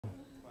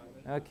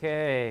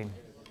Okay.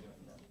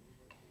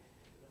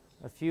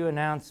 A few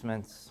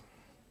announcements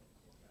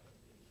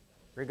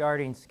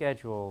regarding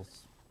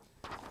schedules.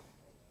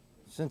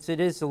 Since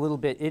it is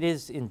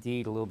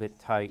indeed a little bit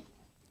tight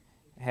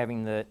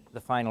having the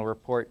final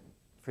report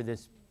for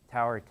this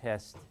tower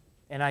test.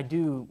 And I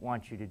do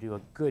want you to do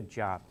a good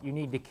job. You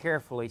need to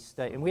carefully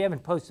study. And we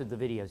haven't posted the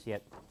videos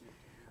yet.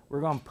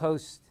 We're going to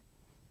post,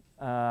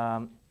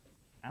 I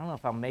don't know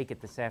if I'll make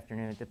it this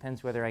afternoon. It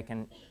depends whether I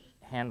can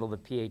handle the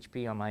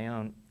PHP on my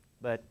own.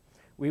 But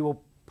we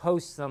will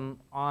post them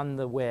on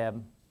the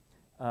web,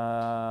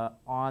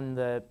 on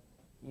the,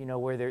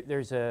 where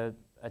there's a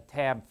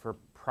tab for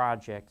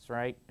projects,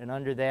 right? And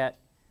under that,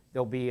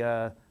 there'll be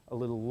a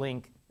little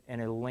link, and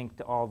it'll link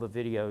to all the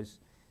videos.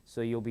 So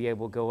you'll be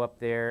able to go up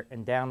there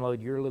and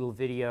download your little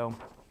video.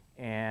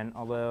 And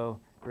although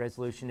the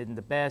resolution isn't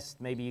the best,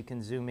 maybe you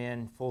can zoom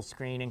in full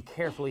screen and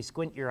carefully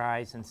squint your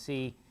eyes and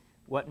see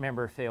what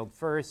member failed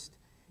first.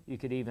 You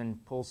could even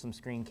pull some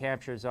screen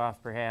captures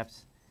off,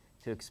 perhaps,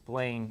 to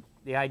explain.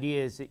 The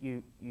idea is that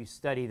you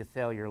study the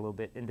failure a little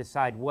bit and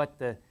decide what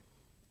the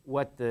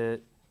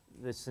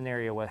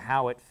scenario was,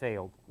 how it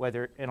failed.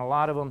 Whether, and a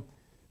lot of them,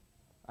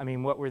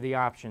 what were the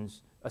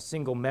options? A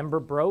single member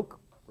broke,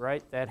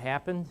 right? That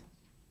happened.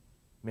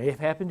 May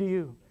have happened to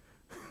you.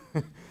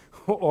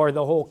 Or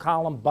the whole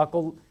column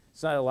buckled.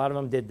 So a lot of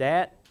them did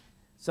that.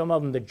 Some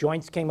of them, the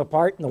joints came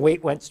apart and the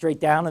weight went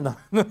straight down and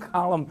the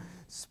column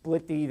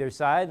split to either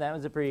side. That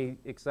was a pretty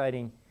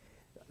exciting.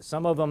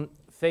 Some of them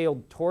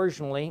failed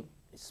torsionally,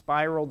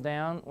 spiraled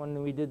down.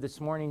 When we did this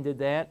morning, did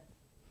that.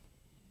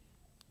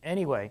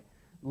 Anyway,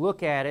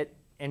 look at it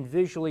and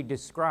visually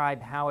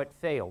describe how it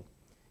failed,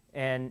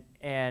 and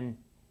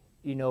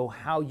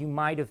how you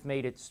might have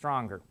made it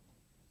stronger.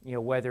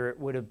 Whether it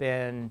would have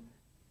been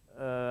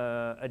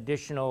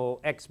additional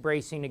X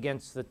bracing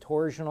against the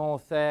torsional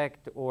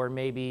effect, or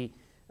maybe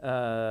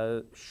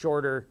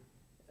shorter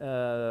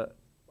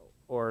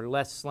or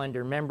less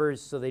slender members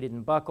so they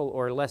didn't buckle,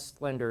 or less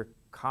slender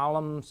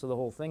columns so the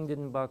whole thing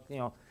didn't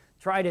buckle.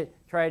 Try to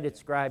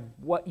describe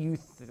what you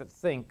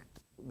think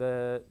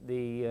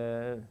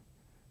the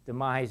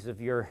demise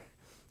of your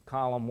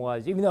column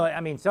was. Even though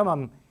some of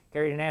them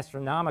carried an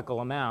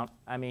astronomical amount.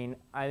 I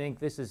think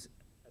this is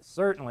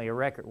certainly a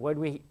record. What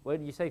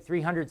did you say?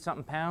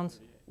 300-something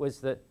pounds was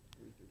the.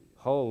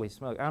 Holy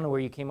smoke! I don't know where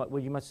you came up.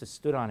 Well, you must have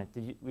stood on it.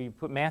 Did you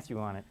put Matthew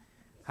on it?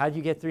 How did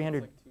you get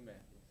 300?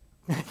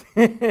 Like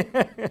 2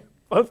 Matthews.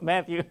 Both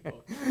Matthew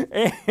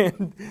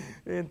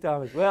and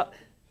Thomas. Well,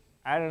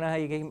 I don't know how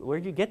you came. Where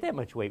did you get that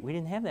much weight? We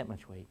didn't have that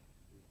much weight.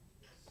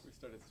 We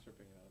started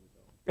stripping it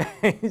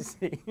out of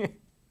the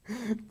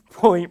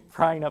building.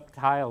 Prying up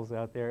tiles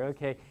out there.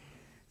 Okay.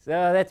 So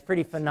that's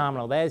pretty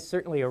phenomenal. That is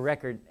certainly a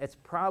record. It's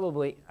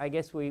probably, I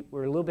guess we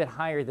were a little bit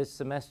higher this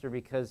semester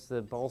because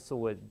the balsa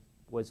wood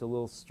was a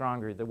little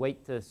stronger. The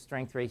weight to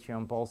strength ratio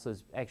on balsa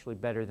is actually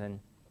better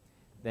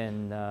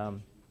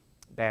than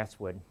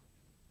basswood,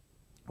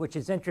 which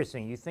is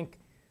interesting. You think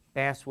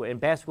basswood,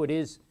 and basswood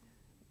is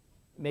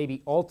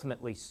maybe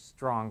ultimately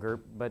stronger,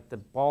 but the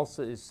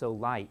balsa is so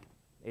light,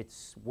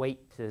 its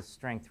weight to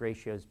strength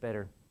ratio is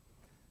better.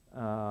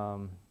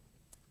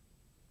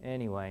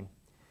 Anyway.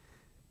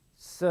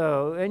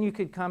 So, and you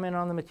could comment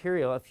on the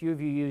material. A few of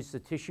you used the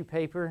tissue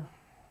paper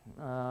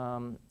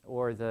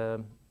or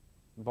the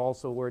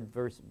balsa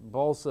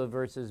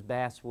versus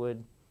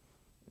basswood,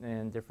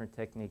 and different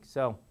techniques.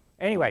 So,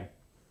 anyway,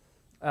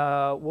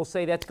 we'll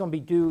say that's going to be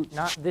due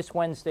not this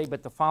Wednesday,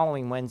 but the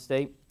following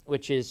Wednesday,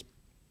 which is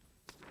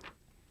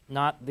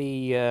not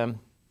the,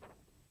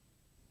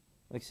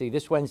 let's see,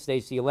 this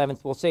Wednesday's the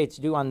 11th. We'll say it's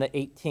due on the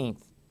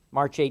 18th,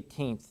 March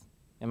 18th.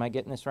 Am I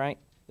getting this right?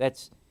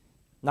 That's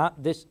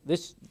not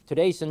today's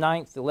the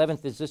 9th, the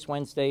 11th is this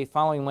Wednesday,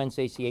 following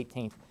Wednesday's the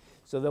 18th.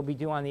 So they'll be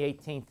due on the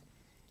 18th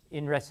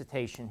in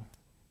recitation.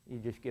 You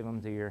just give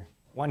them to your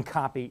one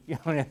copy. You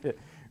don't have to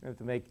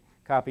make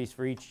copies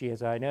for each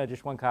GSI. No,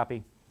 just one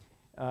copy.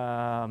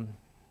 And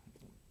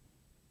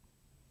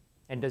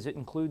does it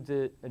include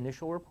the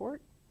initial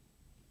report?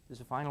 Does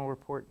the final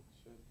report?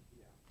 Should,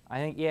 yeah. I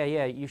think,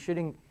 yeah. You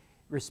should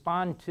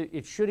respond to,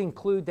 it should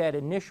include that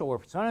initial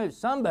report.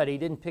 Somebody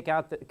didn't pick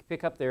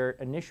up their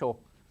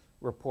initial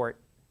report,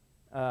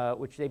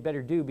 which they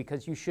better do,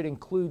 because you should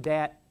include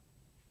that,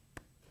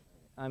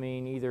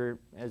 either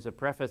as a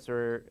preface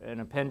or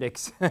an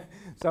appendix.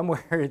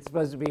 Somewhere it's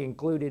supposed to be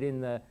included in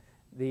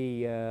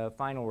the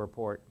final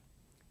report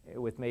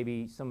with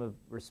maybe some of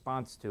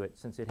response to it,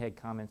 since it had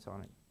comments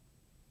on it.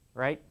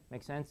 Right?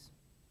 Make sense?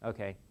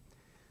 Okay.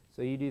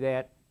 So you do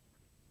that.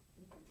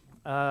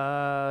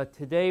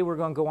 Today we're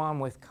going to go on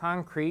with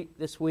concrete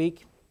this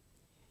week.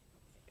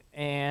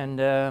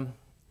 And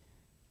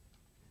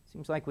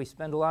seems like we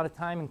spend a lot of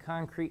time in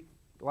concrete,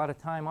 a lot of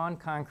time on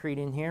concrete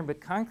in here, but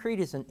concrete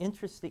is an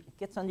interesting, it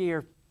gets under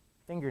your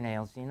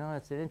fingernails,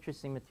 it's an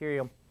interesting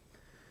material.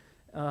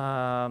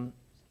 And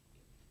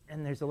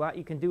there's a lot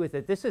you can do with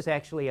it. This is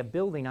actually a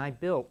building I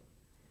built.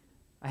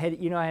 We've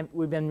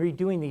been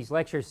redoing these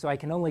lectures, so I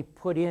can only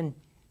put in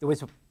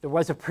there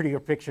was a prettier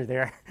picture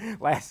there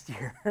last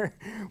year,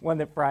 one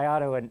that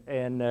Friato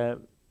and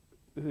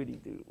who did he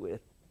do it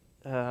with?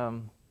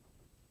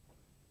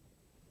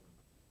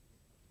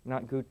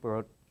 Not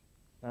Gutbrod,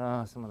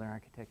 some other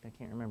architect, I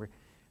can't remember.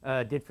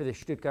 Did for the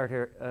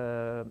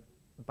Stuttgarter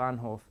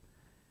Bahnhof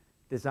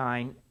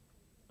design.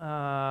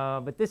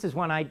 But this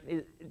one I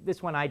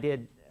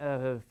did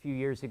a few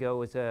years ago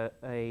was a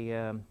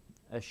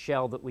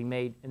shell that we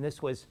made, and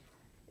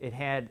it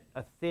had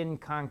a thin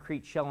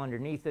concrete shell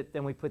underneath it.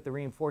 Then we put the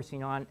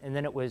reinforcing on, and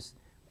then it was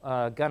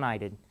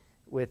gunnited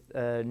with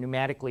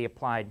pneumatically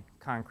applied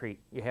concrete.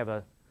 You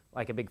have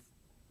like a big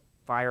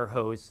fire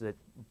hose that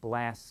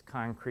blasts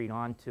concrete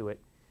onto it,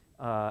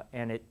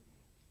 and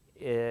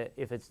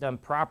if it's done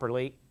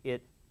properly,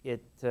 it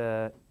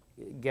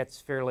gets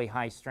fairly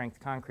high strength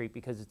concrete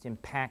because it's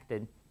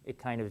impacted. It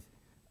kind of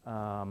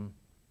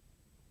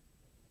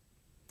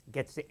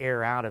gets the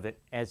air out of it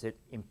as it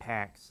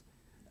impacts,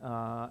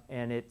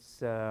 and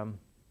it's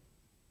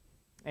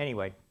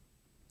anyway.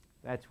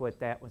 That's what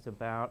that was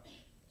about.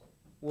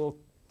 We'll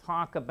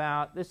talk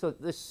about this.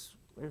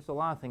 There's a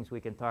lot of things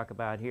we can talk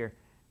about here.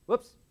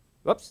 Whoops,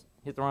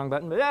 hit the wrong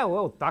button. But yeah,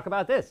 we'll talk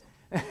about this.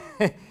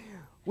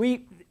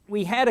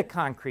 We had a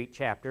concrete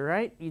chapter,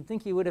 right? You'd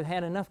think you would have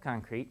had enough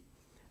concrete.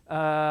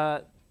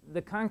 The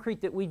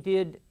concrete that we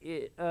did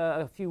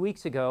a few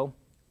weeks ago,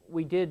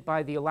 we did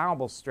by the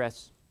allowable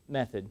stress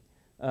method,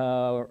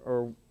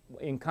 or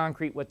in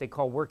concrete what they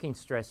call working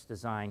stress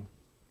design,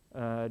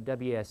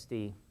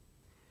 WSD.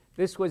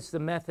 This was the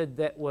method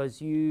that was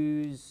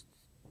used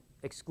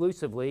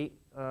exclusively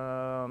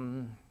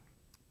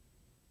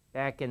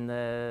back in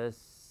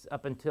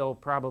up until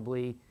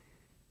probably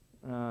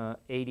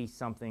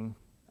 80-something.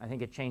 I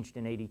think it changed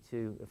in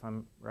 82, if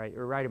I'm right,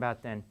 or right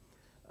about then.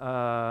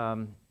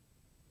 And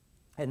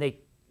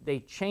they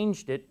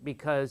changed it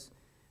because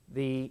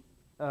the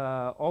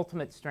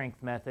ultimate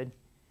strength method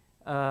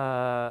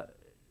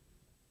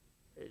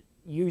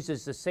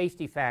uses the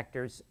safety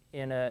factors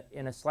in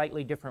a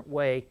slightly different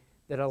way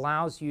that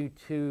allows you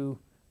to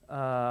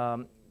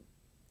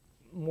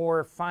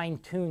more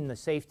fine-tune the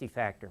safety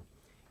factor.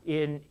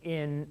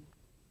 In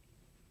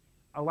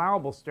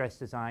allowable stress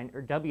design,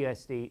 or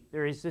WSD,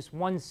 there is this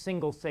one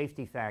single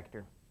safety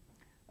factor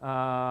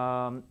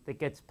that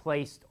gets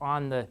placed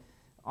on the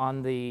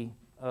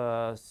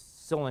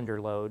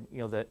cylinder load. You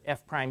know, the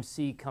F prime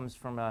C comes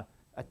from a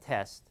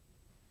test.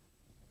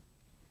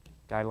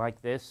 Guy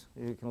like this,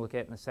 you can look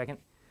at in a second.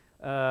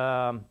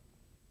 And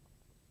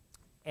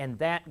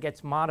that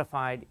gets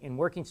modified in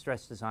working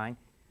stress design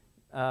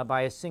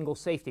by a single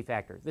safety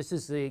factor. This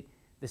is the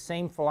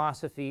same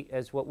philosophy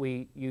as what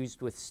we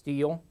used with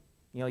steel.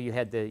 You know, you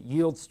had the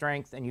yield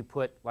strength and you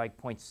put like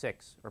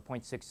 0.6 or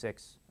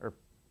 0.66 or,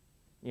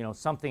 you know,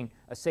 something,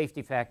 a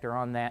safety factor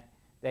on that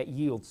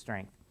yield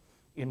strength.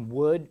 In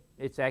wood,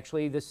 it's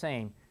actually the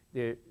same.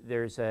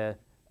 There's an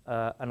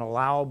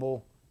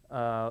allowable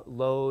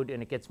load,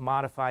 and it gets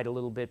modified a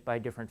little bit by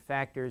different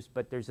factors,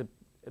 but there's a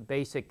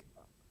basic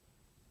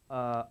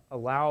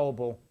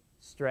allowable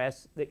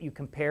stress that you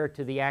compare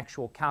to the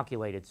actual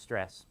calculated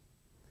stress.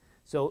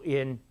 So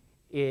in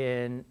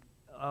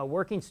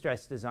working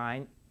stress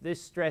design, this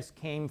stress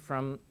came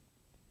from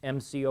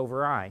MC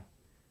over I. It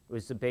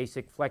was the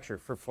basic flexure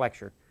for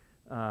flexure.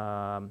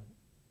 And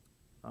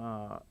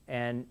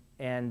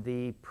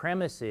the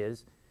premise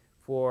is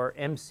for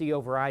MC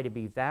over I to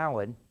be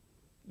valid,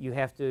 you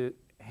have to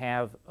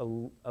have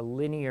a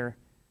linear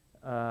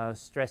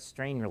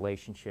stress-strain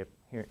relationship.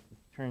 Here,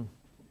 turn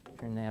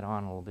that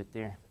on a little bit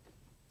there.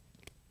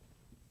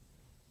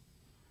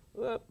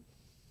 Whoop.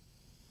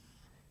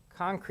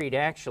 Concrete,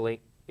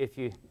 actually, if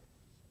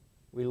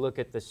we look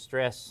at the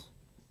stress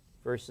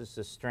versus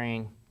the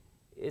strain,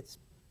 it's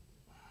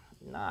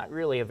not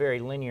really a very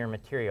linear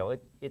material.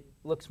 It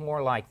looks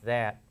more like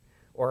that,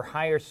 or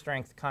higher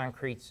strength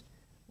concretes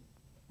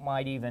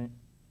might even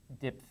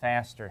dip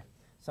faster,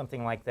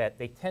 something like that.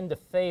 They tend to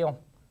fail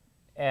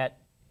at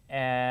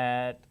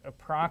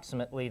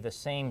approximately the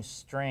same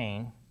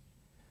strain,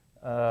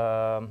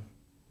 and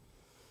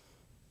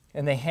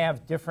they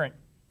have different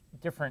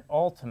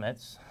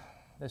ultimates.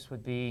 This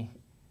would be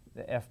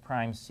the F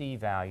prime C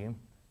value.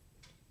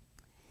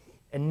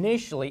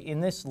 Initially, in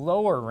this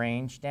lower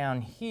range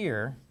down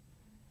here,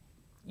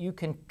 you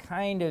can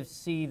kind of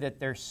see that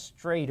they're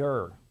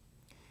straighter.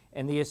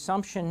 And the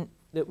assumption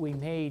that we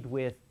made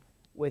with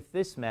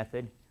this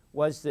method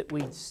was that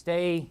we'd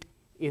stay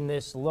in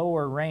this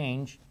lower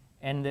range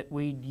and that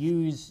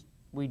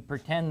we'd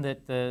pretend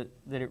that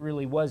it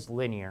really was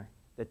linear,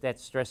 that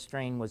stress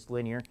strain was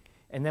linear,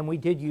 and then we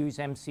did use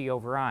MC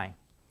over I.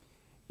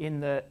 In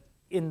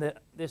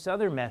this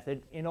other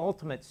method, in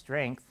ultimate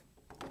strength,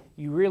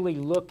 you really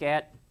look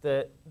at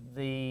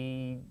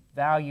the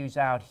values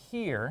out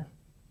here,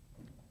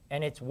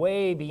 and it's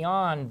way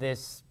beyond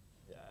this.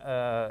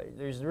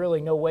 There's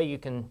really no way you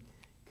can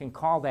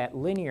call that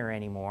linear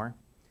anymore.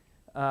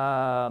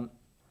 And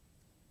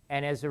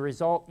as a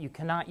result, you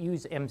cannot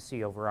use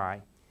MC over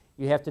I.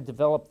 you have to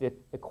develop the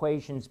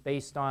equations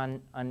based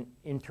on an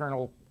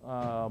internal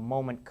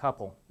moment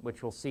couple,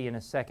 which we'll see in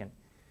a second.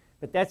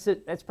 But that's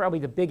probably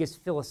the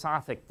biggest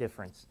philosophic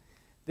difference.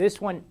 This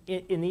one,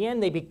 in the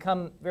end, they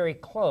become very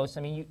close.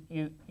 I mean,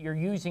 you're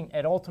using,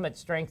 at ultimate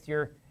strength,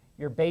 you're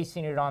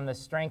basing it on the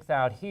strength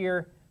out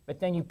here, but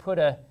then you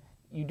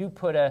do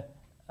put a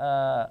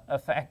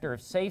factor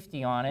of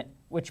safety on it,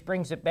 which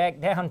brings it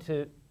back down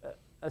to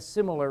a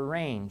similar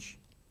range,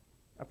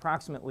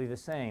 approximately the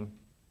same.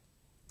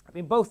 I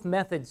mean, both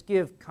methods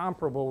give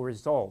comparable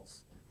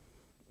results.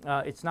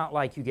 It's not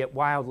like you get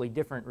wildly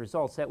different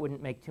results. That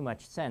wouldn't make too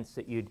much sense,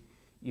 that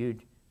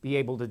you'd be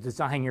able to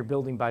design your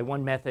building by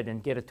one method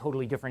and get a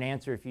totally different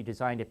answer if you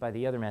designed it by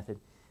the other method.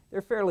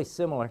 They're fairly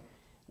similar.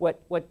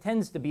 What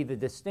tends to be the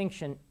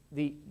distinction,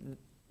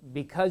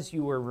 because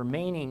you were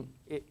remaining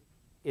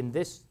in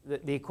this,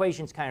 the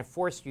equations kind of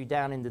forced you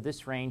down into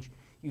this range,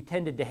 you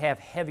tended to have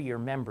heavier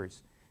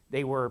members.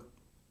 They were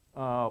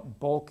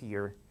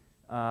bulkier,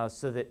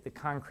 so that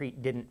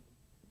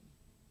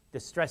the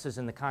stresses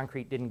in the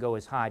concrete didn't go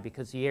as high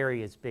because the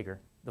area is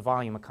bigger, the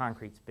volume of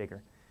concrete's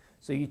bigger.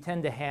 So you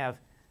tend to have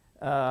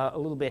a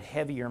little bit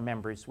heavier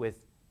members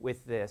with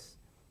this.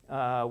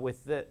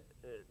 With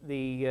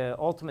the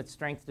ultimate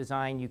strength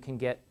design, you can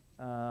get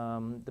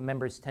the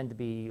members tend to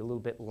be a little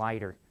bit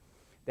lighter.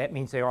 That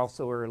means they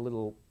also are a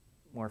little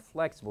more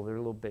flexible. They're a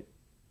little bit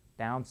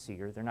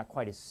bouncier. They're not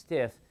quite as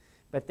stiff,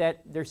 but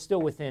they're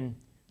still within,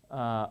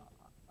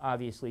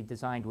 obviously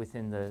designed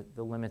within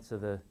the limits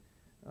of the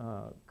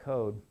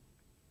code.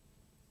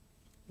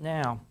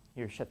 Now,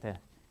 here,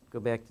 go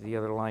back to the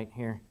other light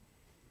here.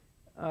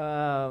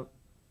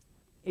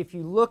 If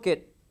you look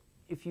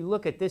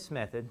at this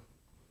method,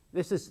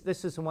 this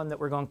is the one that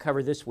we're going to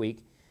cover this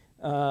week.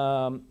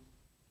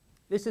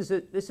 This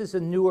is a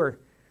newer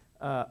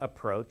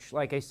approach.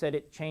 Like I said,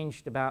 it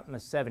changed about in the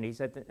 70s.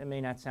 That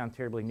may not sound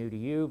terribly new to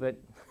you, but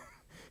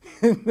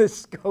in the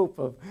scope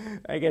of,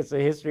 I guess, the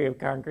history of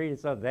concrete,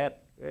 it's not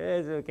that.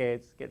 It's okay.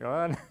 It's getting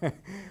on.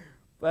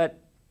 But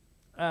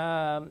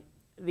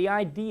the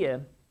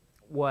idea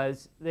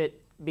was that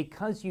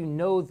because you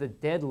know the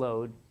dead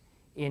load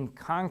in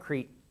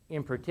concrete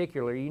in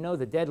particular, you know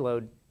the dead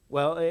load,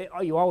 well,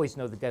 you always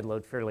know the dead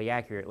load fairly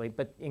accurately,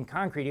 but in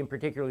concrete in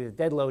particular, the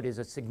dead load is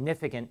a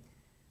significant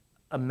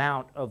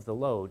amount of the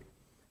load.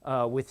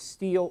 With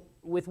steel,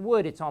 with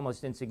wood, it's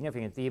almost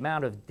insignificant. The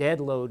amount of dead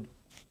load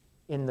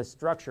in the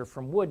structure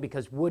from wood,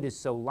 because wood is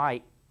so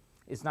light,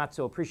 is not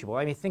so appreciable.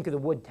 I mean, think of the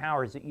wood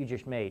towers that you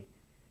just made.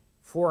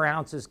 4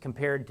 ounces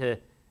compared to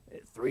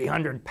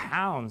 300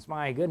 pounds,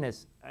 my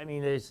goodness. I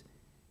mean,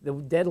 the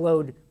dead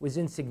load was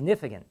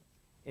insignificant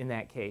in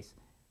that case.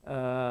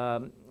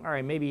 All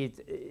right, maybe it's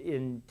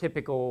in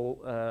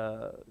typical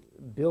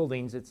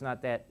buildings, it's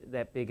not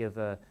that big of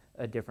a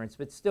difference,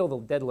 but still the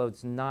dead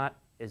load's not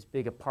as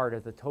big a part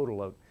of the total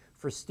load.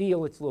 For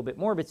steel, it's a little bit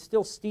more, but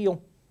still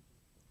steel,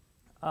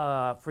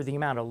 for the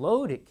amount of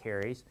load it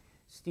carries,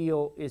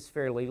 steel is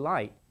fairly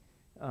light.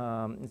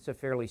 It's a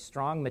fairly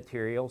strong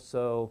material,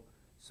 so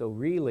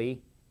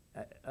really,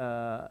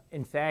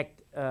 in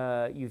fact,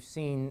 you've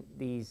seen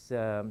these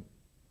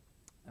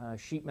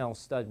sheet metal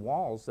stud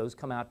walls. Those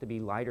come out to be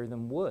lighter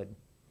than wood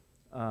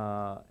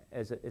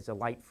as a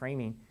light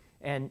framing.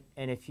 And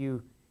if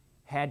you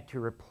had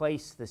to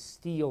replace the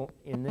steel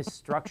in this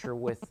structure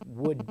with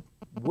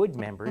wood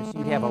members,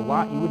 you'd have a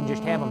lot. You wouldn't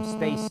just have them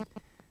spaced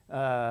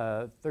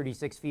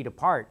 36 feet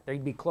apart.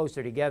 They'd be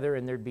closer together,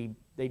 and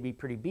they'd be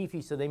pretty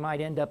beefy. So they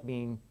might end up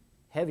being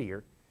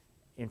heavier,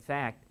 in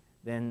fact,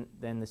 than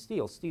the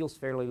steel. Steel's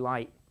fairly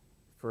light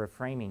for a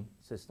framing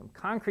system.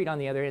 Concrete, on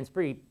the other hand, is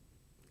pretty.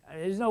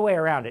 There's no way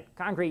around it.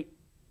 Concrete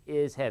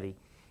is heavy,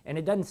 and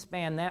it doesn't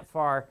span that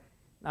far,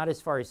 not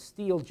as far as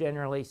steel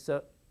generally.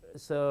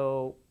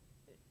 So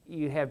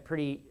you have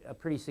a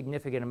pretty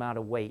significant amount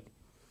of weight.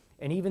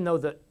 And even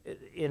though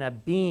in a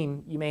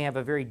beam you may have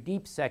a very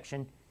deep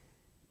section,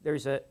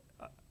 there's a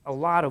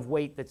lot of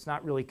weight that's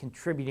not really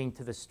contributing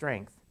to the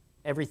strength.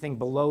 Everything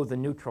below the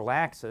neutral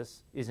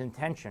axis is in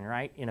tension,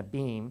 right, in a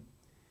beam,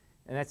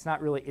 and that's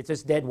not really. It's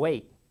just dead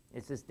weight.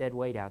 It's just dead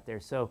weight out there.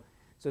 So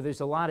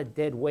there's a lot of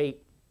dead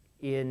weight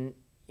in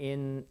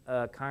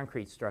a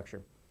concrete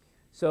structure.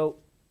 So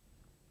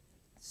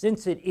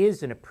since it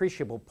is an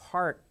appreciable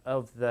part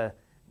of the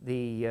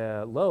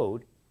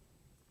load,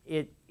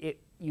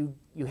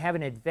 you have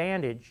an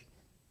advantage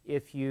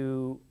if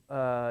you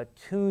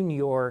tune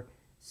your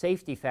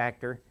safety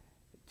factor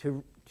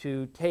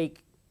to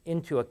take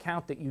into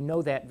account that you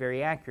know that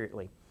very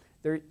accurately.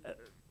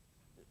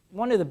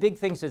 One of the big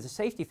things that the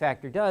safety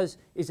factor does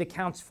is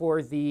accounts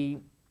for the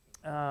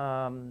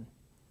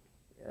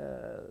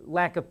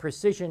lack of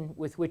precision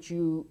with which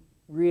you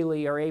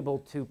really are able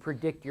to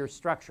predict your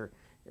structure.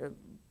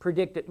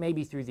 Predict it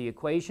maybe through the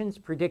equations,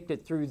 predict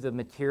it through the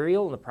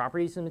material and the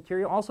properties of the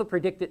material, also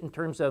predict it in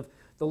terms of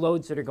the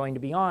loads that are going to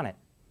be on it.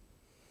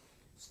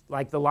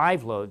 Like the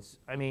live loads.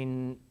 I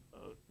mean,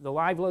 the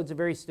live load's a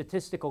very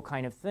statistical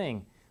kind of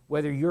thing.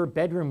 Whether your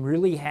bedroom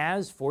really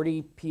has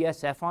 40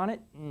 PSF on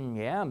it,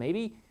 yeah,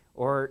 maybe,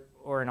 or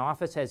an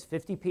office has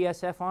 50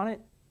 PSF on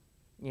it,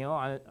 You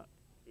know,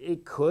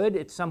 it could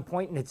at some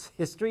point in its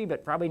history,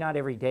 but probably not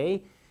every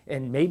day.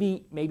 And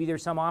maybe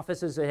there's some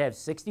offices that have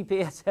 60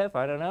 PSF,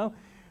 I don't know.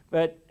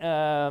 But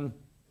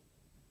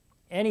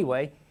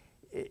anyway,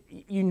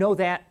 you know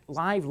that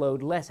live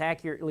load less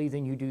accurately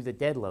than you do the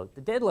dead load.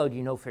 The dead load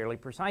you know fairly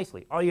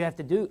precisely. All you have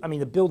to do, I mean,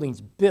 the building's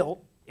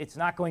built. It's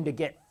not going to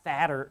get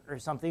fatter or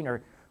something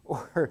or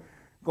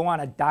go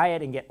on a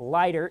diet and get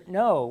lighter.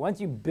 No, once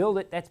you build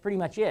it, that's pretty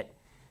much it.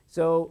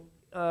 So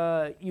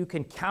you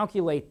can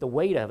calculate the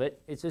weight of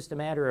it. It's just a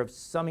matter of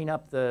summing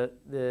up the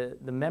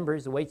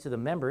members, the weights of the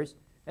members,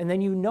 and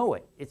then you know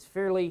it. It's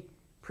fairly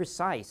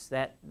precise,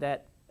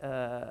 that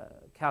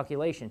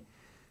calculation.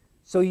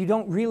 So you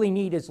don't really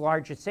need as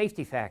large a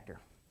safety factor.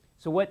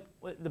 So what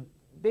the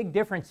big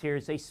difference here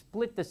is they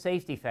split the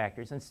safety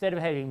factors. Instead of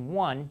having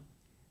one,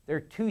 there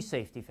are two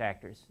safety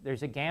factors.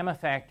 There's a gamma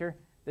factor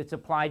that's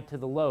applied to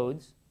the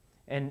loads,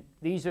 and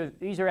these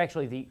are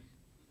actually the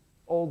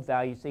old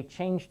values. They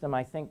changed them,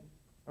 I think,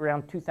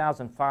 around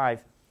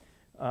 2005,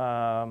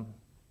 I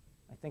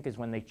think is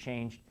when they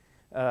changed.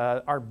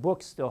 Our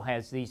book still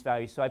has these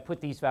values, so I put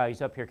these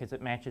values up here because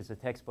it matches the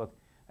textbook.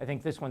 I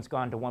think this one's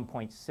gone to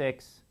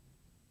 1.6.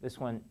 This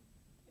one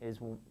is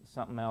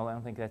something else. I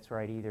don't think that's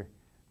right either.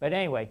 But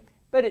anyway,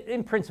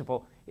 in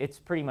principle, it's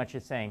pretty much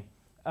the same.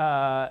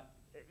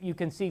 You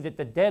can see that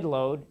the dead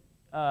load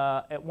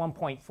at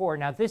 1.4,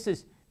 now this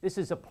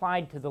is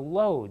applied to the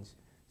loads.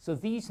 So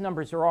these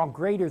numbers are all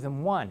greater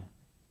than 1.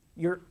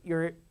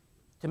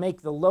 To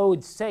make the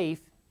load safe,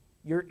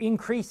 you're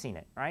increasing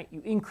it, right?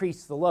 You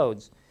increase the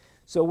loads.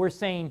 So we're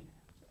saying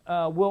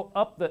we'll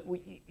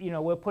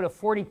put a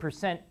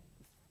 40%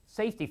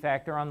 safety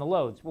factor on the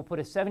loads. We'll put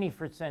a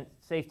 70%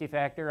 safety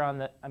factor on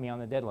the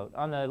dead load,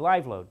 on the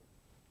live load.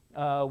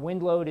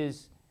 Wind load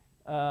is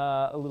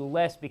a little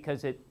less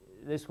because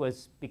this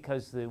was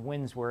because the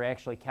winds were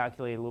actually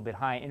calculated a little bit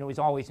high, and it was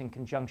always in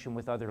conjunction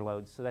with other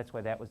loads, so that's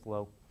why that was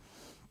low.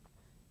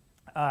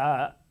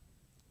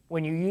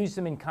 When you use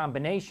them in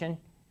combination,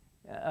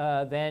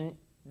 then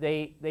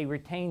they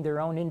retain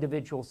their own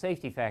individual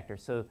safety factor.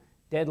 So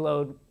dead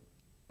load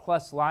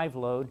plus live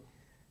load,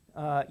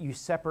 you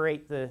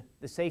separate the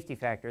safety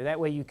factor. That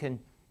way you can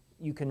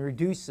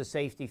reduce the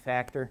safety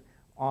factor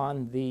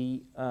on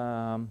the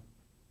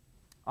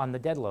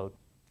dead load.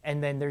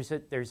 And then there's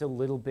a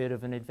little bit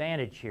of an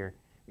advantage here.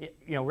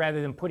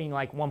 Rather than putting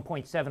like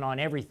 1.7 on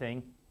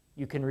everything,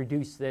 you can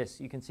reduce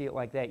this. You can see it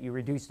like that. You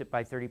reduced it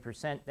by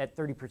 30%. That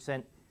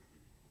 30%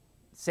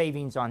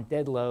 savings on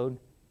dead load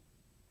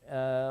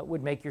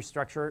would make your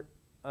structure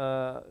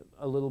a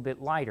little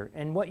bit lighter.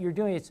 And what you're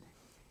doing is,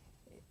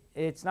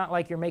 it's not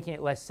like you're making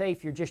it less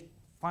safe. You're just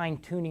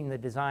fine-tuning the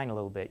design a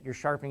little bit. You're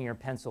sharpening your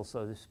pencil,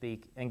 so to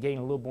speak, and getting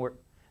a little more.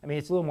 I mean,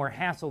 it's a little more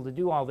hassle to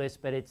do all this,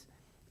 but it's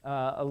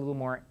a little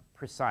more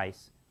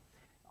precise.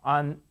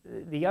 On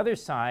the other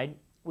side,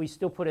 we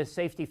still put a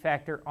safety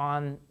factor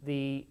on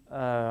the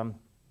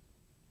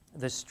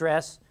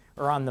stress,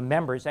 or on the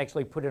members.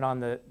 Actually, put it on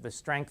the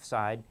strength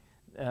side,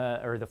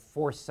 or the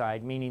force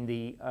side, meaning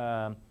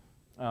the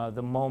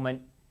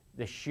moment,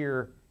 the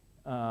shear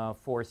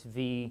force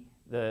V,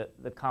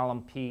 the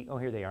column P. Oh,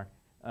 here they are.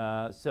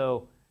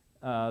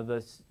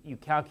 You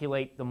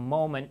calculate the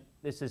moment.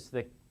 This is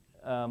the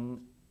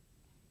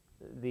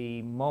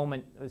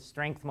moment, the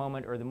strength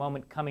moment, or the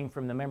moment coming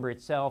from the member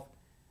itself.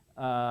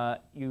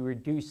 You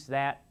reduce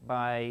that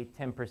by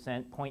 10%,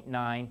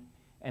 0.9,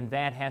 and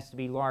that has to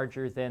be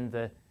larger than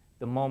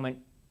the moment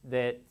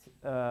that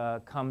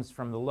comes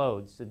from the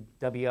loads, the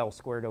WL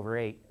squared over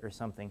 8 or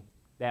something,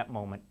 that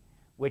moment,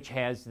 which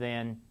has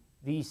then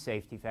these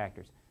safety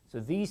factors. So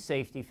these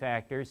safety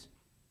factors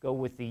go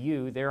with the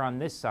U. They're on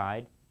this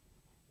side.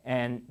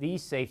 And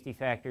these safety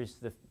factors,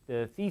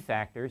 the phi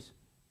factors,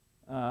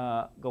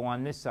 go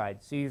on this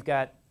side. So you've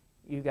got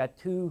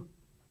two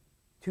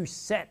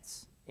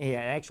sets. Yeah,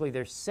 actually,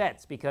 they're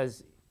sets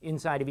because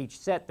inside of each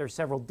set there are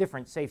several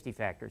different safety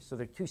factors. So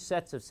there are two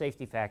sets of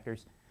safety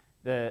factors,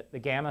 the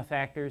gamma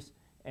factors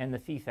and the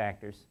phi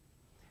factors.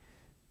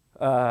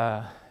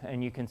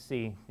 And you can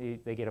see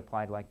they get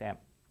applied like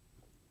that.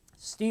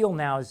 Steel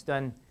now is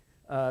done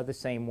the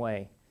same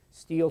way.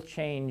 Steel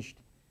changed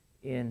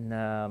in,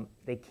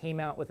 they came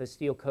out with a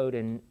steel code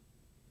in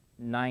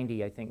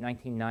 90, I think,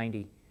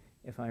 1990,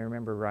 if I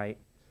remember right,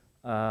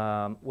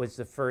 was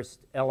the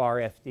first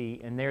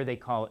LRFD, and there they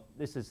call it,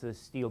 this is the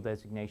steel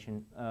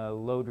designation,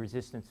 load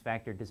resistance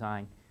factor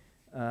design.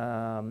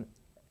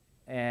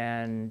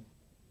 And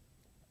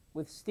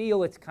with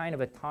steel, it's kind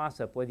of a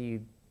toss-up whether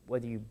you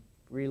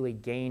really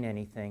gain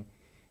anything.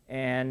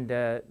 And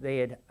they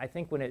had, I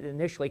think when it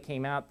initially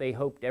came out, they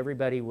hoped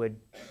everybody would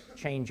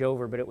change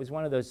over, but it was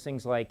one of those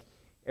things like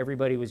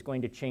everybody was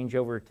going to change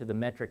over to the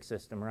metric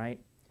system, right?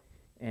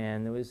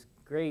 And there was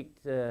great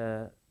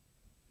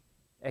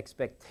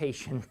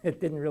expectation. It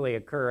didn't really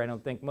occur, I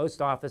don't think.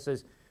 Most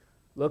offices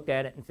looked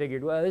at it and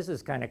figured, well, this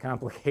is kind of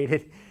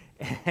complicated.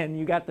 And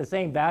you got the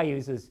same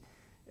values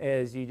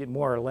as you did,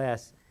 more or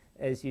less,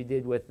 as you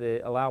did with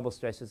the allowable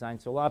stress design.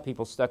 So a lot of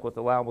people stuck with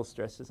allowable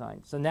stress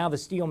design. So now the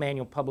steel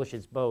manual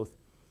publishes both.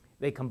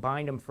 They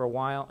combined them for a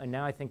while, and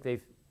now I think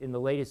they've, in the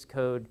latest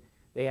code,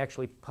 they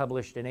actually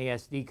published an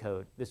ASD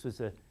code. This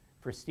was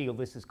for steel,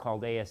 this is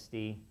called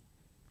ASD,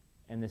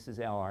 and this is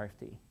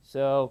LRFD.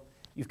 So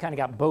you've kind of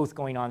got both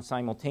going on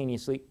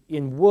simultaneously.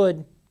 In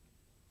wood,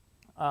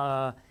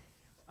 I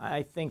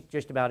think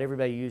just about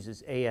everybody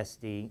uses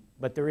ASD,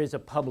 but there is a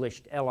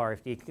published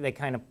LRFD. They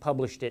kind of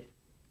published it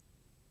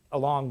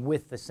along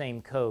with the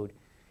same code.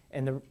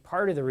 And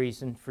part of the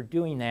reason for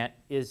doing that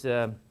is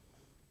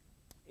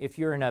if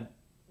you're in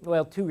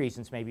well, two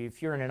reasons maybe.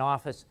 If you're in an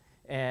office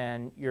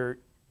and you're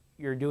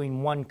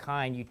doing one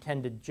kind, you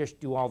tend to just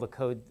do all the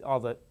code, all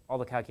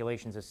the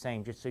calculations the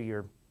same, just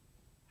so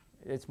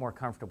it's more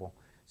comfortable.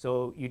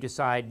 So you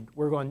decide,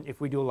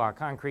 if we do a lot of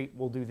concrete,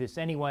 we'll do this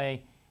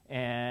anyway,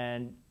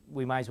 and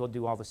we might as well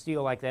do all the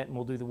steel like that, and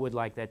we'll do the wood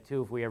like that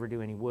too if we ever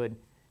do any wood.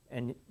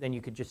 And then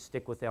you could just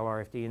stick with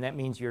LRFD, and that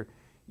means your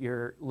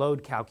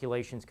load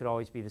calculations could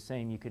always be the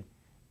same. You could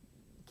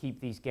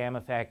keep these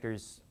gamma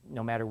factors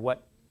no matter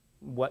what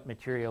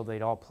material,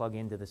 they'd all plug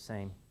into the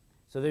same.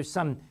 So there's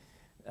something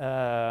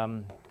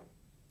to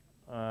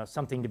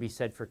be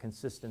said for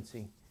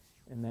consistency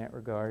in that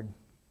regard.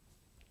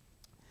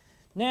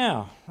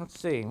 Now, let's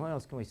see, what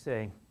else can we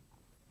say?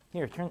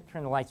 Here, turn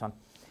the lights on.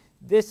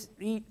 This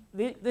we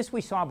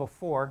saw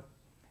before.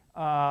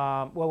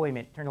 Well, wait a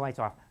minute, turn the lights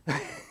off.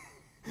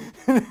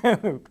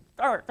 Turn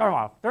them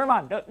off, turn them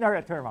on, no,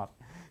 turn them off.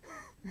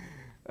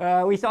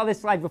 We saw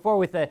this slide before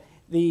with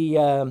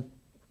when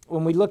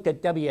we looked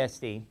at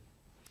WSD,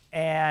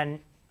 and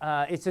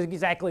it's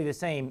exactly the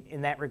same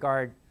in that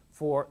regard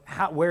for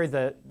where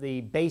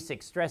the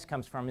basic stress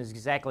comes from is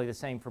exactly the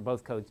same for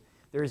both codes.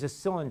 There is a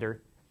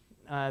cylinder.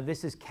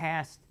 This is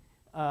cast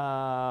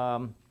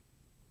at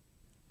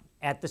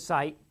the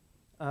site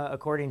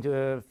according to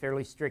a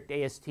fairly strict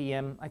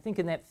ASTM. I think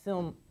in that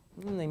film,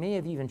 they may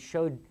have even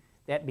showed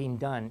that being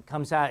done.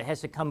 Comes out, it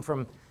has to come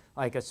from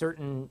like a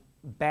certain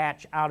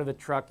batch out of the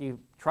truck.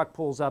 Truck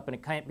pulls up, and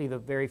it can't be the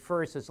very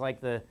first. It's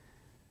like the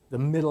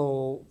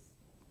middle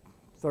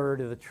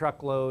third of the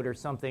truckload or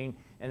something,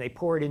 and they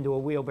pour it into a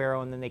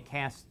wheelbarrow, and then they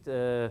cast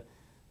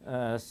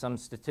some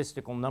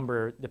statistical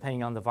number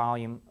depending on the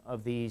volume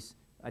of these.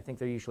 I think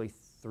they're usually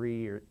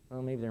 3 or,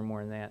 well, maybe they're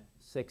more than that,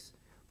 6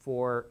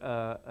 for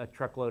a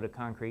truckload of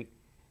concrete.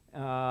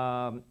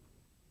 And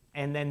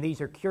then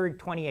these are cured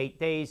 28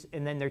 days,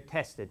 and then they're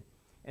tested.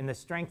 And the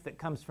strength that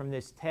comes from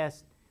this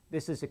test,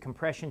 this is a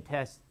compression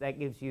test, that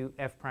gives you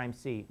F prime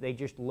C. They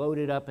just load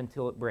it up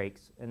until it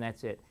breaks, and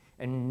that's it.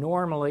 And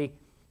normally,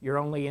 you're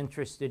only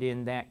interested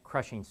in that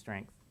crushing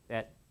strength.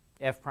 That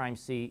F prime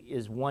C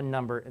is one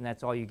number, and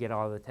that's all you get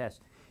out of the test.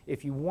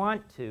 If you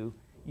want to,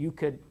 you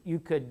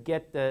could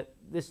get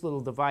this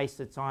little device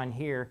that's on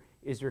here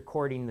is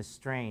recording the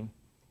strain,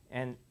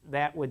 and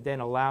that would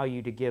then allow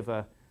you to give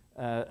a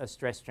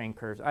stress strain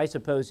curve. I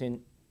suppose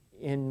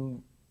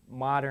in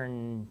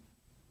modern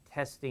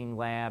testing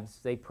labs,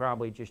 they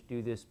probably just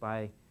do this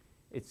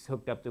it's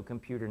hooked up to a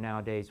computer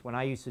nowadays. When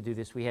I used to do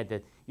this, you have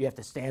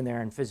to stand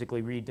there and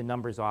physically read the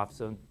numbers off,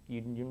 so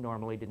you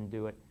normally didn't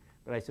do it.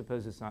 But I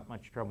suppose it's not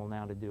much trouble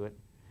now to do it.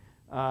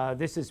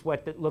 This is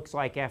what it looks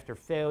like after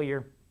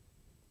failure.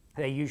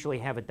 They usually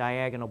have a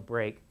diagonal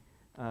break.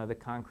 The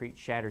concrete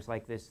shatters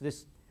like this.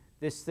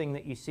 This thing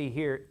that you see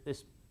here,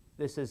 this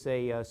is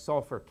a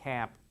sulfur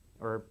cap,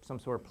 or some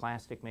sort of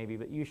plastic maybe,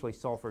 but usually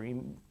sulfur.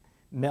 You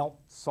melt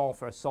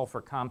sulfur, a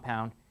sulfur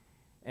compound,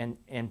 and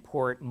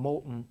pour it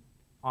molten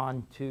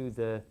into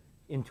a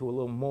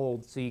little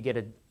mold, so you get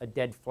a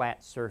dead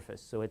flat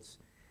surface. So it's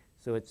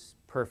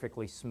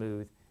perfectly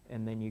smooth,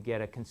 and then you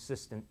get a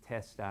consistent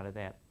test out of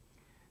that.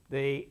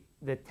 The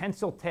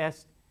tensile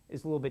test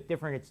is a little bit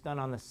different. It's done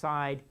on the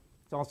side.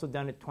 It's also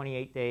done at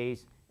 28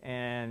 days,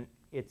 and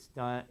it's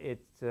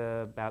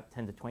about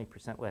 10 to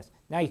 20% less.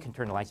 Now you can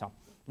turn the lights on.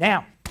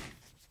 Now,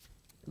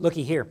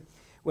 looky here.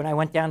 When I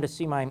went down to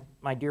see my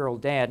dear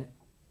old dad,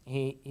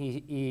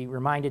 he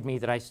reminded me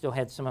that I still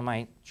had some of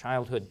my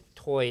childhood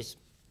toys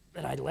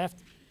that I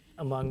left,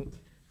 among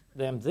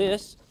them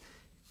this.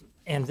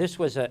 And this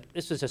was a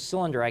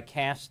cylinder I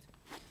cast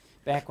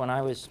back when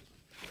I was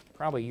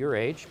probably your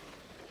age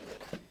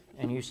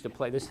and used to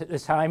play. This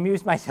is how I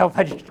amused myself.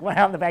 I just went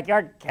out in the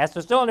backyard, cast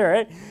a cylinder,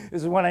 right?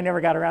 This is one I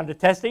never got around to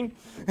testing.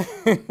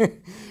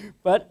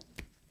 This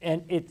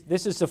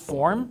is the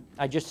form.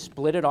 I just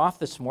split it off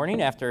this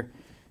morning after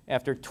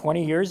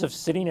 20 years of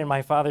sitting in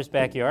my father's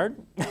backyard.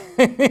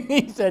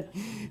 He said,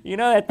 you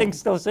know, that thing's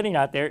still sitting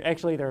out there.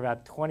 Actually, there are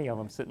about 20 of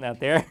them sitting out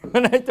there.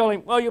 And I told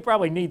him, well, you'll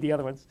probably need the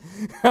other ones.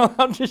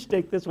 I'll just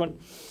take this one.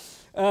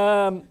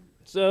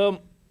 So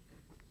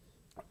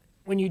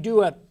when you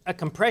do a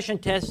compression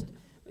test,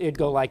 it'd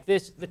go like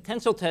this. The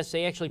tensile test,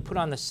 they actually put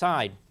on the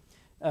side.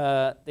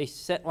 They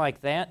set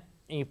like that,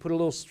 and you put a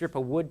little strip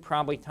of wood,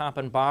 probably top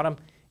and bottom,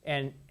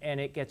 and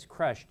it gets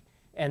crushed.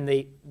 And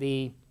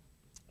the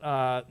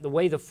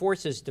way the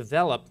forces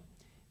develop,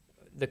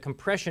 the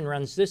compression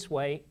runs this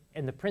way,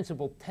 and the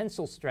principal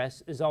tensile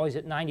stress is always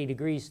at 90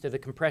 degrees to the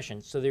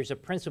compression. So there's a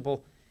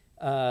principal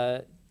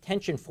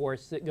tension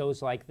force that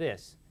goes like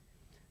this.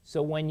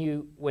 So when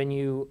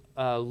you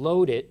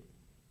load it,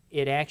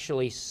 it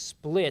actually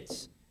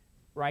splits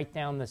right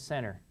down the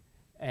center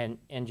and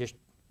just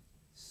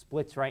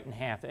splits right in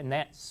half. And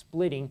that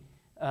splitting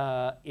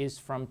is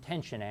from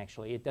tension,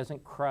 actually. It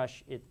doesn't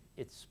crush,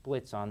 it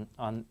splits on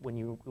when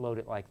you load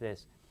it like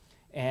this.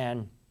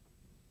 And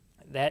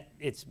that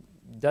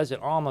does it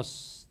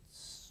almost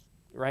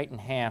right in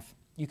half.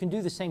 You can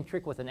do the same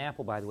trick with an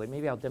apple, by the way.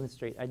 Maybe I'll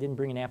demonstrate. I didn't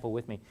bring an apple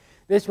with me.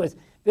 This was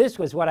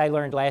what I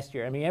learned last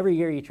year. I mean, every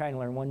year you try and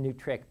learn one new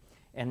trick.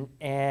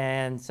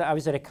 And so I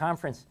was at a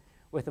conference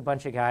with a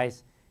bunch of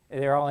guys.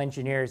 They're all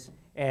engineers.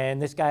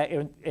 And this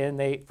guy,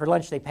 and for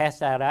lunch they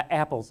passed out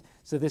apples.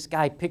 So this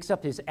guy picks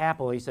up his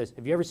apple. He says,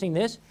 "Have you ever seen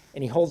this?"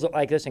 And he holds it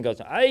like this and goes,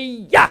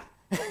 "Ay-ya!"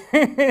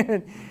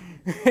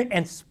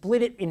 and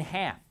split it in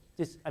half.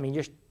 Just,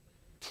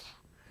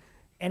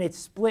 and it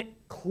split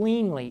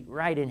cleanly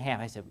right in half.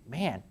 I said,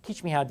 "Man,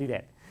 teach me how to do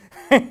that."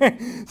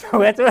 So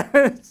that's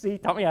what, see, he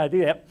taught me how to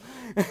do that.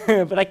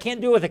 But I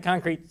can't do it with a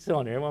concrete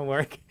cylinder. It won't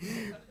work.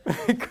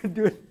 I couldn't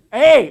do it.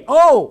 Hey,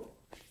 oh!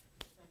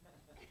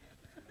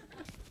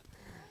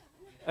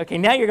 Okay,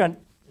 now you're going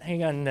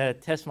to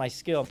test my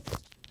skill.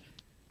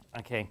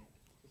 Okay.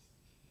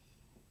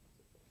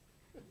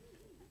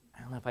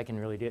 I don't know if I can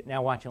really do it.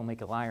 Now watch, I'll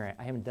make a liar.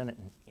 I haven't done it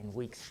in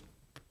weeks.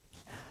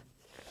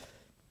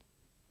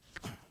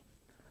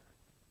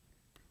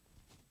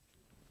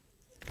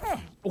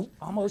 Oh,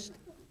 almost.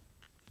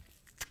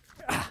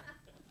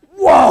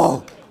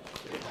 Whoa!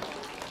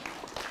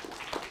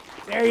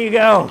 There you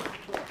go.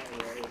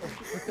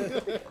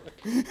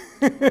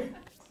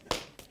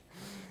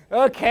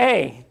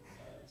 Okay.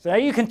 So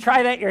you can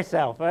try that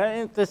yourself.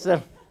 This is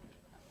a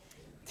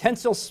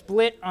tensile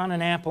split on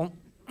an apple.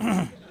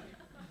 All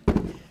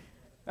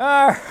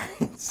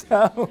right,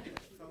 so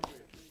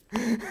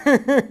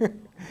I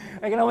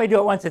can only do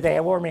it once a day.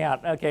 It wore me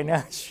out. Okay,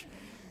 now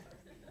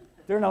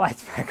turn the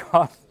lights back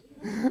off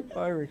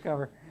while I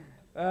recover.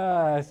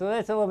 So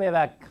that's a little bit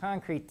about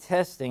concrete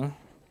testing.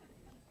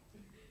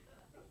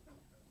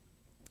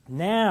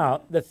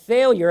 Now, the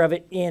failure of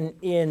it in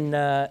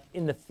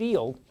the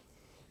field.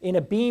 In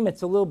a beam,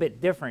 it's a little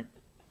bit different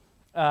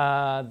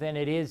than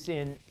it is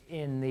in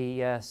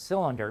the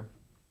cylinder.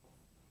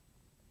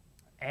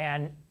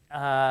 And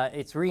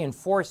it's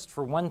reinforced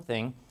for one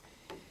thing.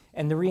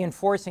 And the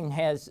reinforcing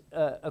has,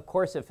 of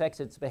course, affects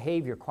its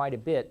behavior quite a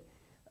bit.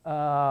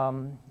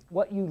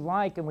 What you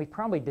like, and we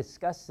probably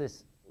discussed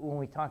this when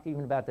we talked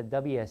even about the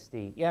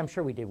WSD. Yeah, I'm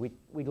sure we did.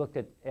 We looked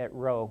at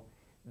row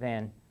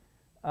then.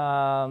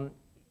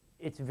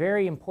 It's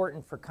very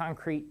important for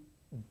concrete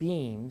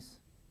beams,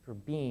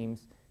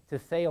 to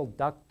fail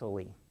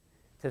ductily,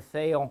 to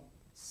fail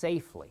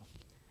safely.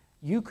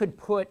 You could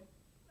put,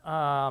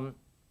 let's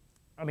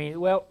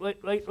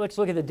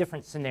look at the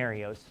different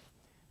scenarios.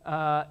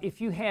 If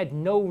you had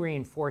no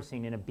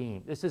reinforcing in a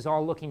beam, this is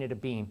all looking at a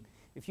beam.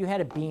 If you had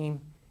a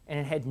beam and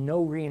it had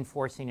no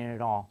reinforcing in it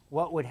at all,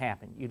 what would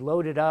happen? You'd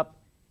load it up,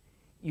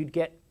 you'd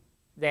get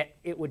that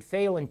it would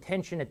fail in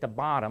tension at the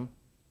bottom,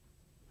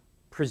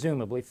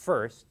 presumably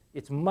first.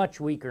 It's much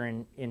weaker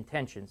in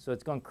tension, so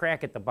it's going to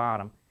crack at the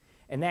bottom.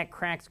 And that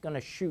crack's going to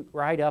shoot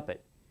right up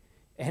it.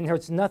 And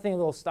there's nothing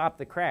that will stop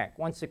the crack.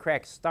 Once the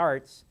crack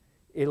starts,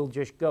 it'll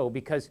just go,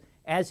 because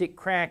as it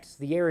cracks,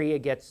 the area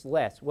gets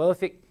less. Well,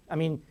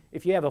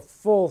 if you have a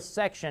full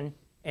section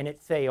and it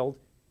failed,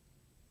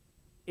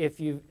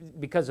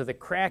 because of the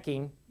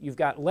cracking, you've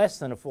got less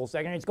than a full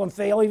section, it's going to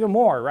fail even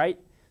more, right?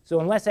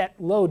 So unless that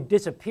load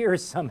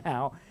disappears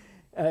somehow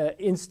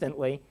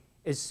instantly,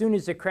 as soon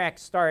as the crack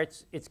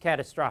starts, it's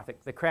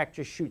catastrophic. The crack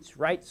just shoots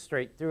right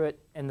straight through it,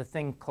 and the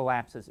thing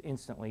collapses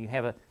instantly.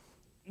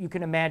 You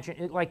can imagine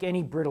it like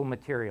any brittle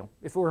material.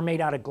 If it were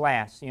made out of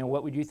glass,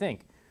 what would you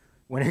think?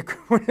 When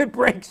it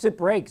breaks, it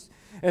breaks,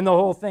 and the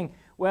whole thing.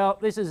 Well,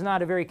 this is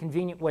not a very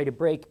convenient way to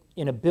break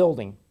in a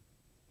building.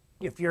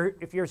 If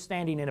you're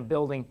standing in a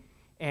building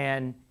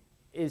and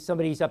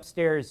somebody's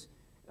upstairs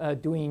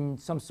doing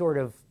some sort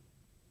of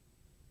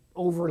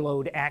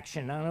overload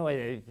action. I don't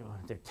know,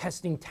 they're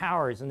testing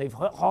towers and they've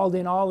hauled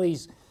in all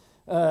these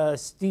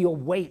steel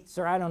weights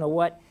or I don't know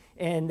what,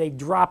 and they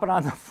drop it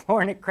on the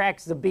floor and it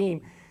cracks the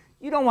beam.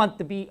 You don't want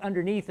to be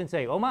underneath and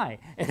say, "Oh my,"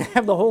 and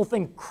have the whole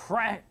thing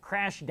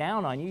crash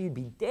down on you. You'd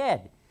be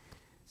dead.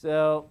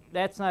 So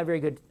that's not a very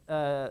good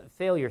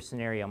failure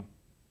scenario.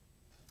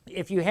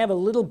 If you have a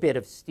little bit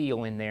of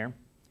steel in there,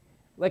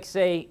 let's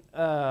say,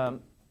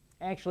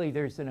 actually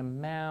there's an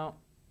amount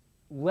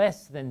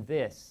less than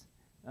this.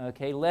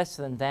 Okay, less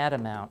than that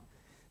amount.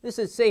 This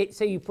is, say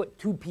you put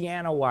two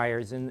piano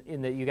wires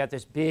you got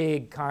this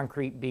big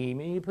concrete beam,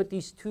 and you put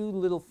these two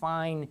little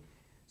fine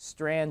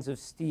strands of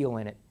steel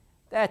in it.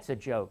 That's a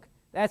joke.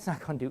 That's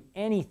not going to do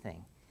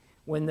anything.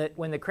 When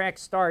the crack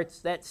starts,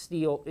 that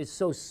steel is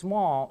so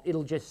small,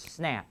 it'll just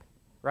snap,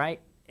 right?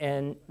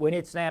 And when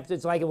it snaps,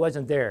 it's like it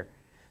wasn't there.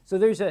 So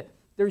there's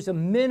a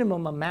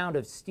minimum amount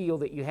of steel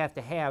that you have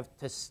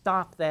to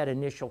stop that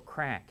initial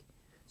crack,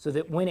 so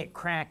that when it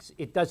cracks,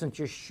 it doesn't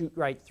just shoot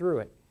right through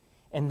it.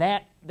 And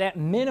that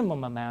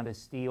minimum amount of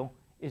steel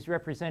is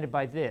represented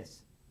by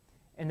this.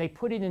 And they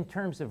put it in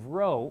terms of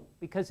rho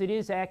because it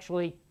is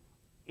actually,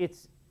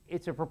 it's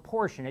a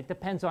proportion. It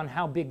depends on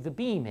how big the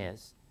beam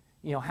is.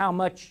 You know, how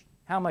much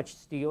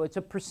steel. It's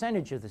a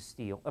percentage of the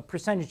steel, a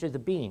percentage of the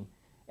beam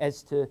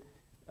as to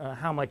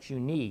how much you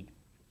need.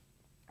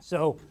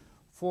 So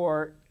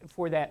for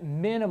that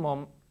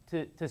minimum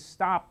to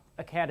stop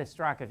a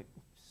catastrophic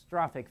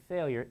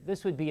failure,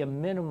 this would be a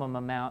minimum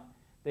amount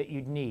that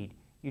you'd need.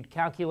 You'd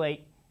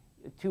calculate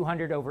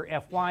 200 over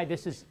Fy.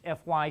 This is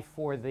Fy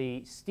for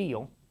the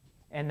steel,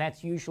 and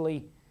that's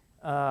usually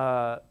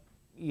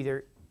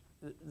either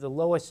the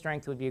lowest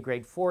strength would be a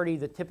grade 40.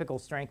 The typical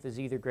strength is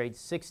either grade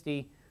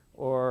 60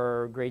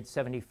 or grade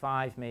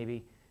 75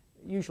 maybe,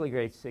 usually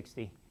grade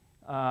 60.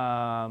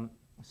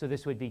 So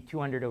this would be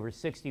 200 over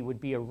 60 would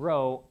be a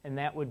rho, and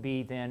that would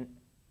be then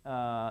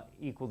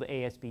equal to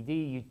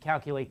ASBD. You'd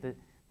calculate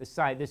the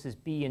side. This is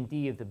B and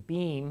D of the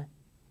beam,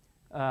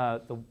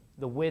 the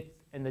width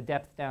and the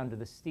depth down to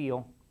the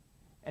steel.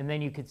 And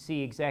then you could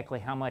see exactly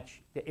how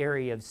much the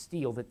area of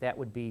steel that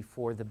would be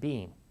for the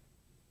beam.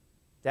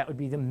 That would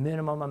be the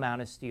minimum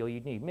amount of steel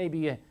you'd need.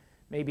 Maybe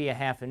a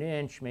half an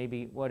inch,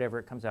 maybe whatever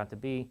it comes out to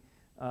be.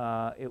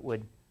 It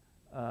would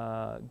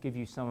give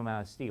you some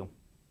amount of steel.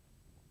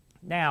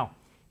 Now,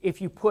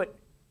 if you put,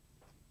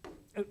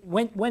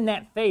 when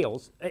that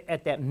fails,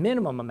 at that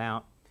minimum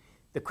amount,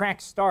 the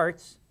crack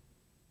starts,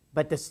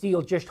 but the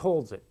steel just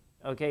holds it.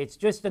 Okay, it's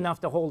just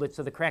enough to hold it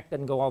so the crack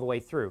doesn't go all the way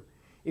through.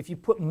 If you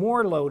put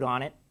more load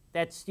on it,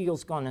 that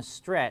steel's going to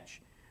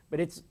stretch, but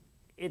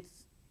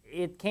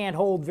it can't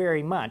hold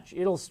very much.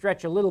 It'll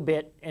stretch a little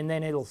bit, and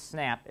then it'll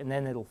snap, and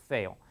then it'll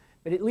fail.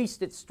 But at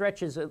least it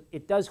stretches,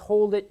 it does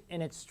hold it,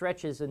 and it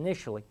stretches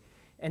initially.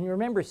 And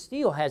remember,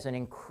 steel has an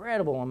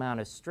incredible amount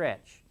of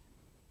stretch.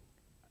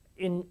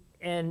 And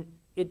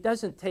it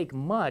doesn't take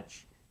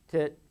much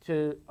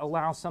to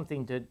allow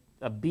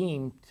a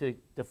beam to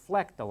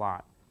deflect a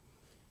lot.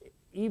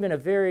 Even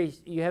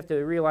you have to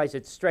realize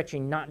it's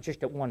stretching not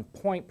just at one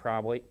point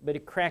probably, but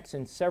it cracks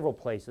in several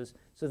places.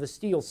 So the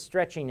steel's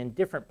stretching in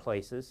different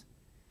places.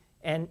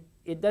 And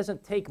it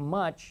doesn't take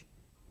much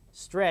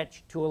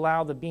stretch to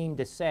allow the beam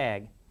to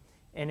sag.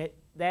 And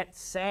that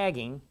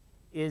sagging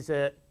is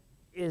a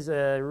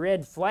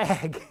red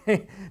flag,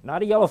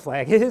 not a yellow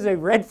flag. It is a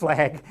red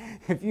flag.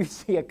 If you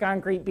see a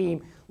concrete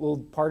beam, little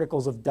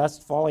particles of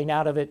dust falling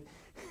out of it,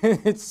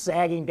 it's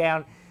sagging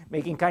down,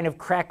 making kind of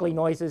crackly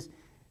noises.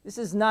 This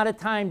is not a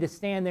time to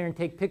stand there and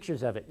take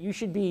pictures of it. You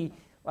should be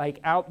like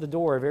out the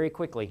door very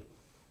quickly.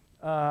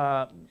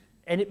 But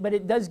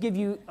it does give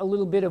you a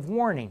little bit of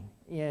warning,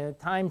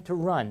 time to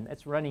run.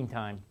 That's running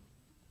time.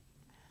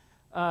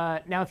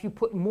 Now, if you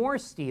put more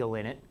steel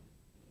in it,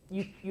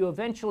 you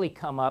eventually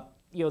come up,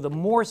 the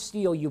more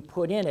steel you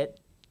put in it,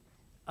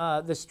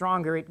 the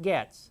stronger it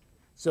gets.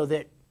 So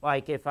that,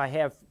 like, if I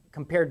have,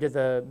 compared to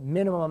the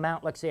minimum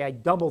amount, let's say I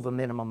double the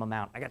minimum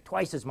amount, I got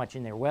twice as much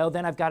in there. Well,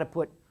 then I've got to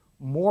put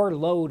more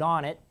load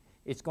on it.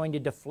 It's going to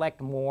deflect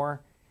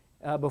more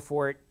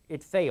before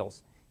it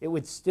fails. It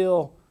would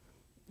still,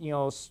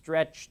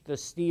 stretch the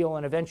steel,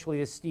 and eventually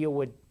the steel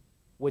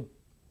would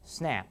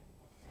snap.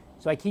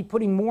 So I keep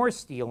putting more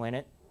steel in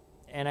it,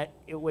 and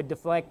it would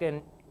deflect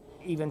and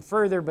even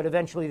further, but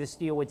eventually the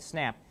steel would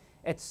snap.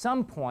 At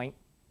some point,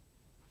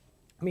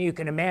 I mean, you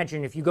can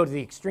imagine if you go to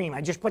the extreme, I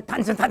just put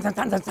tons and tons and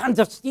tons and tons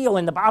of steel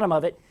in the bottom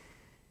of it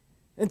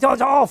until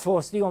it's all full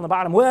of steel in the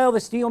bottom. Well, the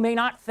steel may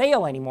not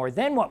fail anymore.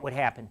 Then what would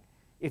happen?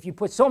 If you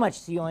put so much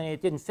steel in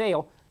it didn't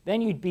fail,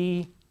 then you'd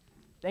be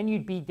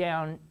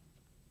down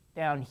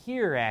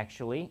here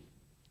actually,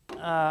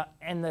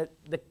 and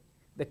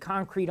the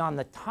concrete on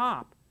the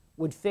top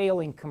would fail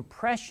in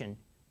compression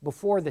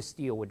before the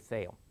steel would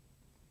fail.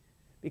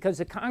 Because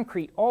the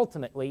concrete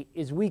ultimately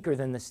is weaker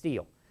than the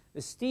steel.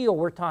 The steel,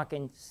 we're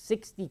talking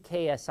 60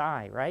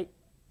 KSI, right?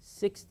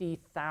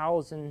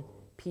 60,000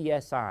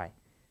 PSI.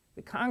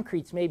 The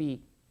concrete's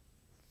maybe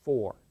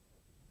 4,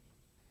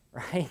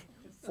 right?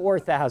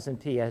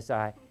 4,000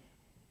 PSI.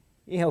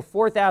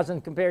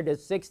 4,000 compared to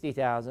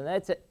 60,000,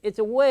 it's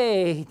a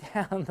way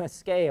down the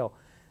scale.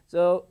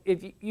 So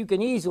if you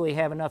can easily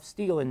have enough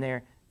steel in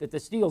there that the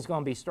steel's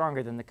going to be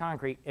stronger than the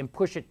concrete and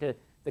push it to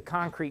the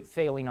concrete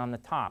failing on the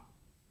top.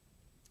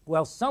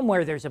 Well,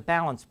 somewhere there's a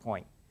balance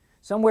point.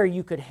 Somewhere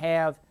you could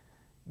have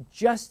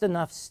just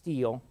enough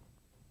steel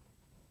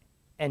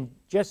and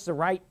just the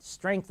right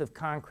strength of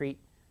concrete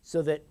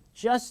so that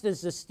just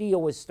as the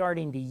steel was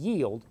starting to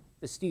yield,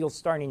 the steel's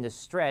starting to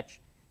stretch,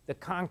 the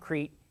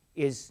concrete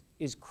is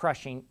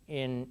crushing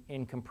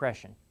in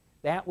compression.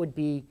 That would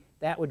be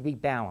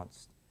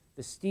balanced.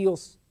 The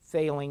steel's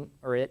failing,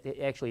 or it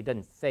actually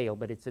doesn't fail,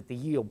 but it's at the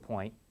yield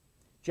point,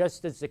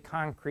 just as the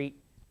concrete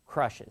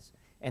crushes.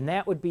 And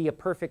that would be a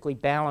perfectly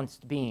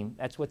balanced beam.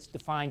 That's what's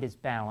defined as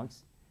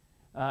balanced,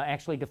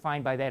 actually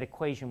defined by that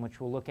equation,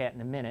 which we'll look at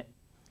in a minute.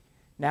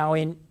 Now,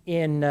 in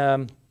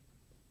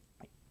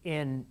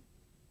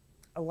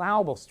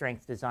allowable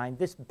strength design,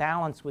 this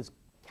balance was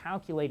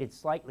calculated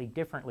slightly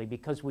differently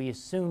because we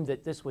assumed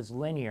that this was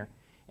linear,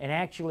 and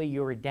actually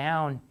you were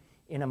down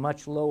in a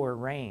much lower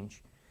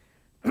range.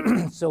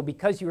 So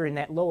because you were in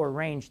that lower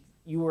range,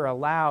 you are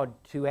allowed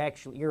to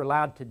you're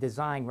allowed to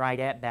design right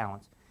at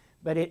balance.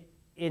 But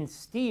in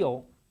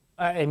steel,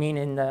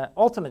 in the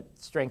ultimate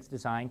strength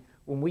design,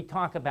 when we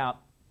talk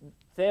about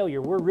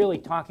failure, we're really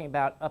talking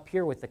about up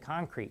here with the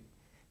concrete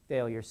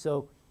failure.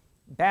 So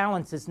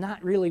balance is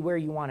not really where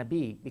you want to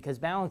be, because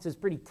balance is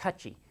pretty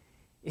touchy.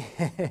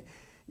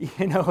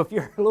 You know, if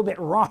you're a little bit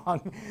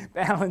wrong,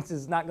 balance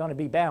is not going to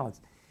be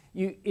balanced.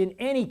 In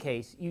any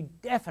case, you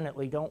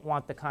definitely don't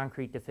want the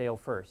concrete to fail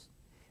first.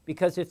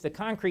 Because if the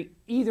concrete,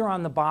 either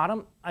on the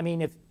bottom, I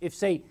mean, if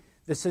say,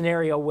 the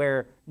scenario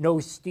where no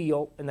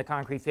steel and the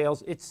concrete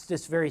fails, it's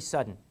just very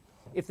sudden.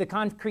 If the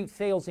concrete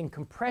fails in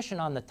compression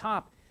on the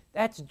top,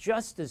 that's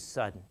just as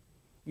sudden.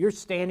 You're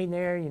standing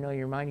there, you know,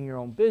 you're minding your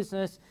own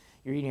business,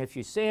 you're eating a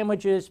few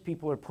sandwiches,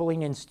 people are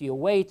pulling in steel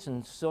weights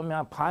and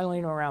somehow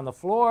piling around the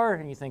floor,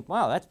 and you think,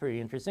 wow, that's pretty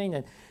interesting.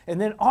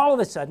 And then all of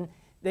a sudden,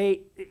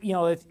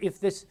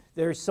 if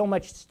there's so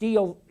much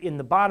steel in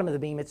the bottom of the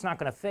beam, it's not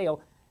going to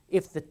fail.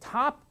 If the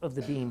top of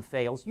the beam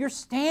fails, you're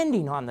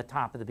standing on the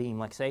top of the beam,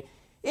 let's say,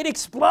 it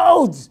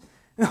explodes.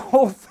 The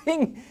whole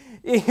thing,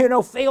 you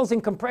know, fails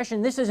in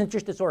compression. This isn't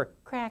just a sort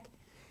of crack.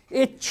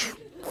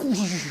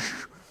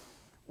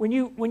 When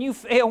you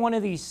fail one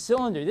of these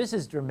cylinders, this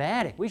is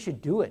dramatic. We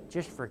should do it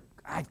just for,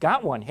 I've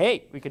got one.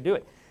 Hey, we could do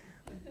it.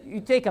 You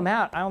take them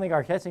out. I don't think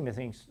our testing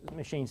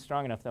machine's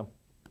strong enough, though.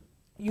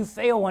 You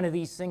fail one of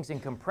these things in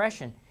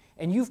compression,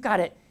 and you've got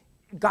it,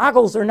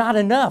 goggles are not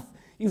enough.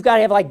 You've got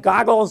to have like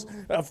goggles,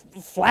 a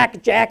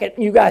flak jacket,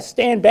 and you've got to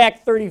stand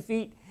back 30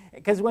 feet,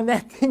 because when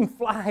that thing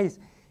flies,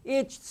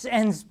 it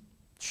sends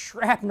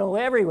shrapnel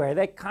everywhere.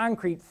 That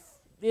concrete,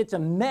 it's a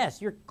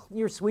mess.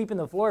 You're sweeping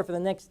the floor for the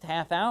next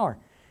half hour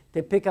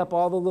to pick up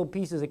all the little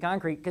pieces of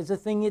concrete, because the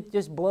thing, it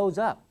just blows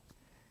up.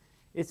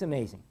 It's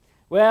amazing.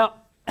 Well,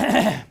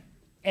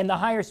 and the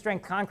higher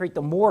strength concrete,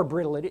 the more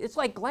brittle it is. It's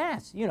like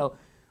glass. You know,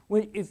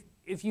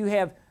 if you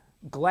have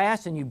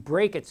glass and you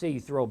break it, say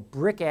you throw a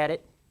brick at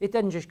it, it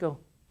doesn't just go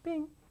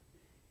bing.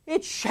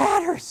 It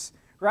shatters,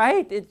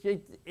 right?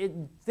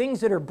 Things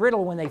that are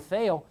brittle, when they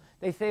fail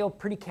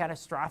pretty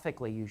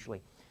catastrophically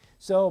usually.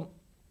 So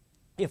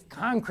if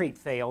concrete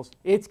fails,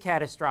 it's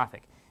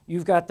catastrophic.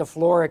 You've got the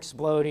floor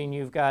exploding.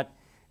 You've got,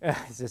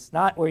 it's just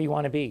not where you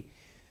want to be.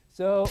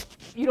 So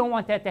you don't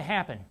want that to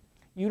happen.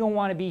 You don't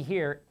want to be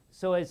here.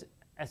 So as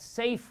a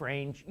safe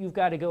range, you've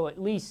got to go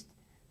at least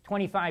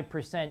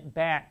 25%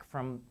 back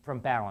from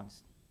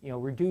balance. You know,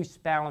 reduce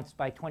balance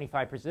by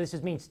 25%.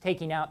 This means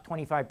taking out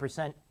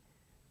 25%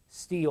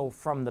 steel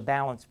from the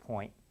balance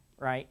point,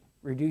 right?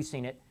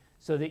 Reducing it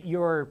so that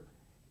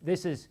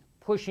this is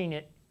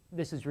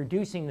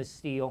reducing the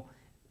steel,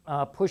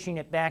 pushing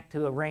it back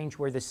to a range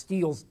where the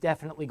steel's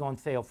definitely going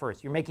to fail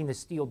first. You're making the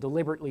steel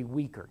deliberately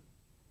weaker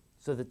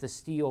so that the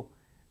steel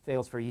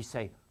fails first. You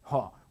say,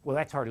 oh, well,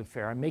 that's hardly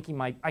fair.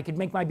 I could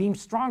make my beam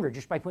stronger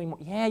just by putting more.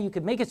 Yeah, you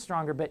could make it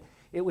stronger, but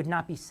it would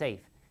not be safe.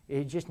 It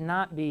would just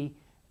not be,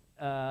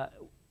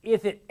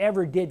 if it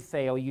ever did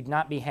fail, you'd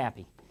not be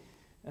happy,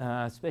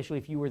 especially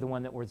if you were the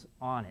one that was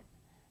on it.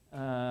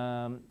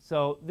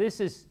 So this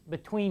is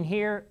between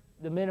here,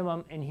 the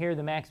minimum, and here,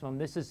 the maximum.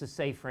 This is the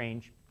safe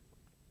range.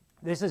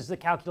 This is the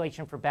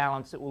calculation for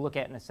balance that we'll look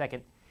at in a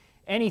second.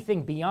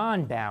 Anything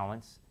beyond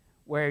balance,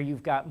 where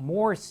you've got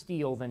more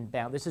steel than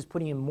balance, this is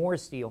putting in more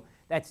steel,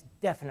 that's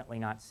definitely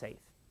not safe.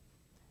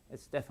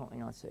 It's definitely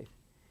not safe.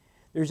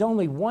 There's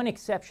only one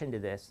exception to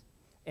this,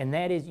 and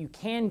that is you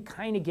can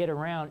kind of get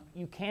around,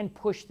 you can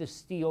push the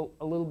steel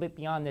a little bit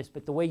beyond this,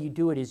 but the way you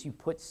do it is you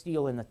put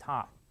steel in the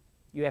top.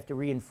 You have to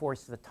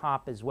reinforce the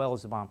top as well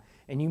as the bottom.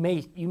 And you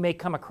may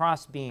come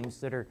across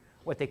beams that are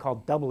what they call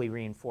doubly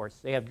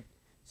reinforced. They have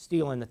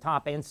steel in the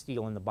top and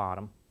steel in the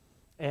bottom.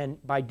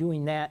 And by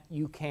doing that,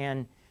 you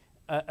can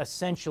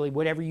essentially,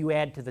 whatever you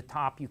add to the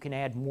top, you can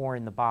add more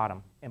in the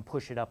bottom and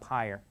push it up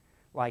higher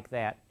like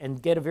that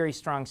and get a very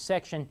strong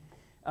section.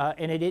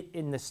 And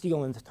in the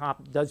steel in the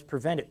top does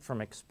prevent it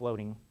from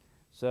exploding.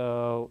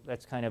 So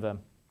that's kind of a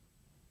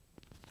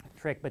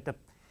trick. But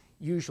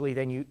usually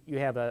then you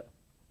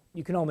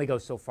can only go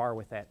so far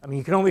with that. I mean,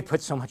 you can only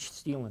put so much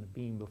steel in a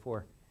beam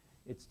before.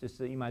 It's just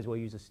that you might as well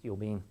use a steel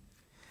beam.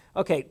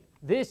 Okay,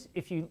 this,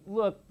 if you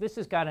look, this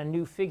has got a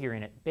new figure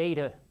in it,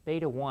 beta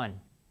 1.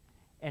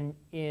 And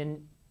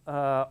in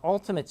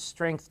ultimate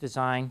strength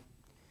design,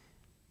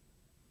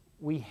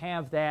 we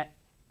have that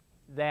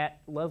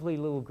lovely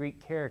little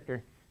Greek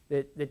character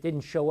that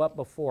didn't show up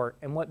before.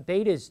 And what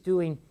beta is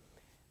doing,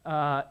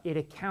 it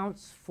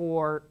accounts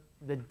for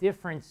the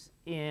difference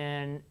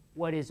in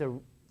what is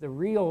the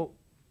real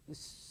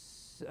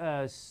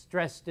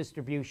stress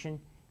distribution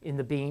in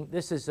the beam.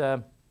 This is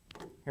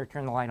here,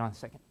 turn the light on a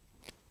second.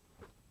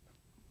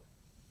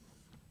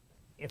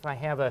 If I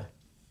have a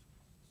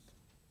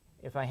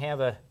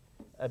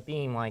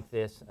beam like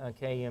this,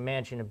 okay, you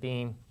imagine a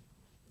beam,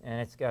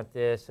 and it's got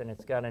this, and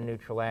it's got a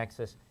neutral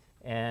axis,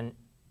 and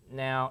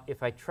now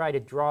if I try to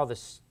draw the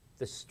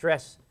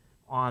stress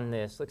on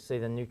this, let's say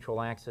the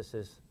neutral axis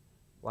is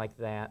like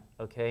that,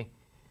 okay,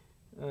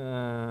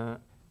 where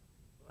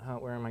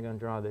am I going to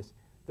draw this?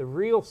 The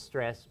real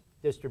stress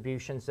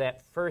distribution's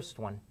that first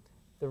one,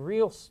 the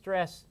real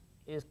stress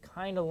is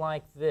kind of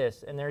like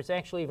this, and there's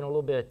actually even a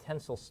little bit of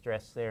tensile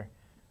stress there.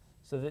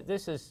 So that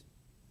this is,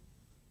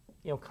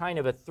 kind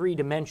of a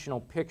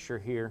three-dimensional picture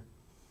here.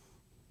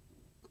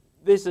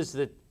 This is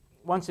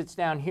once it's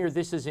down here,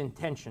 this is in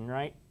tension,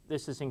 right?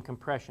 This is in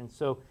compression.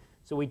 So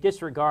we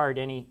disregard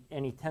any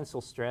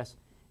tensile stress,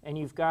 and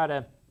you've got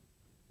a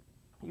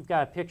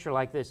picture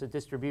like this, a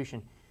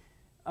distribution.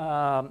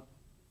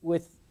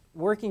 With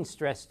working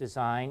stress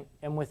design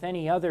and with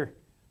any other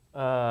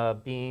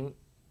beam,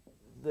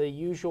 the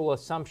usual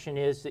assumption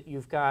is that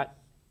you've got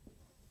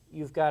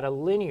a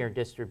linear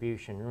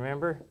distribution.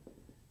 Remember,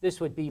 this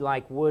would be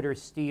like wood or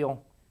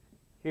steel.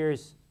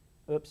 Here's,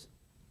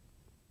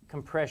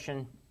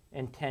 compression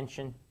and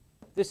tension.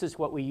 This is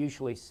what we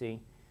usually see.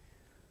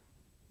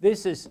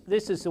 This is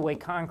the way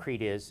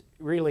concrete is,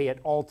 really at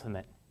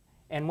ultimate.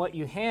 And what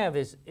you have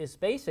is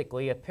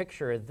basically a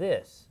picture of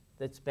this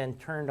that's been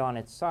turned on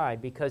its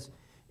side, because,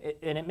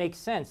 and it makes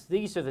sense,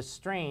 these are the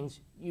strains.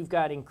 You've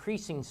got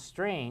increasing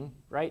strain,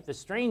 right? The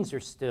strains are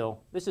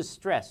still, this is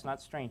stress,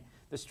 not strain.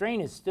 The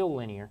strain is still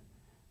linear.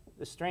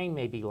 The strain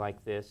may be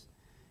like this.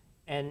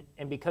 And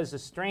because the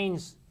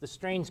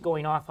strains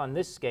going off on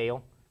this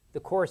scale, the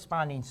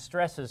corresponding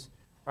stresses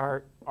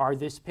are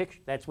this picture.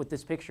 That's what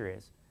this picture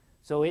is.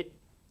 So it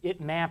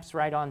maps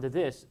right onto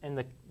this,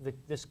 and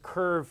this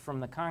curve from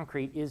the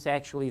concrete is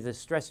actually the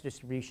stress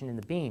distribution in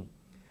the beam.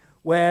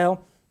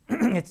 Well,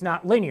 it's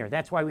not linear.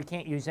 That's why we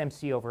can't use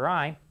MC over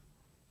I.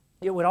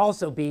 It would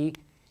also be,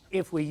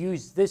 if we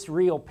use this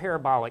real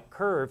parabolic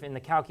curve in the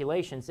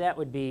calculations, that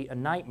would be a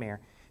nightmare,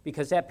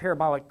 because that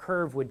parabolic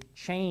curve would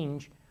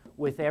change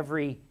with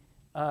every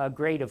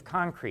grade of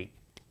concrete.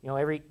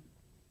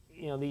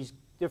 These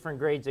different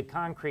grades of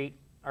concrete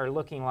are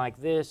looking like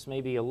this,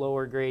 maybe a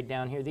lower grade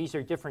down here. These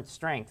are different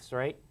strengths,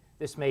 right?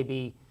 This may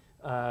be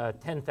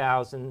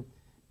 10,000,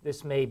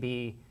 this may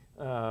be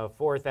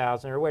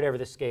 4,000, or whatever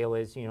the scale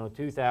is,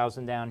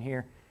 2,000 down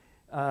here.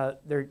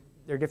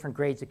 They're different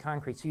grades of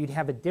concrete, so you'd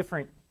have a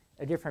different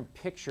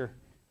picture.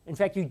 In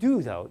fact, you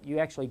do, though. You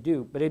actually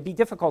do, but it'd be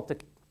difficult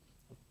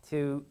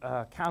to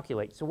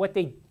calculate. So what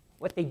they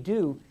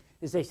do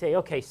is they say,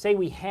 okay, say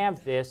we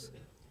have this.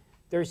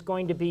 There's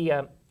going to be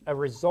a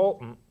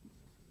resultant,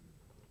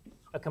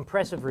 a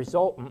compressive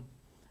resultant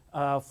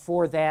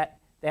for that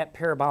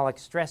parabolic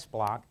stress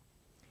block.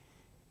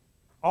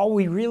 All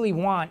we really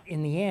want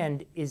in the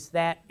end is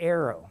that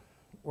arrow.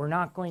 We're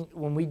not going,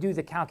 when we do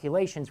the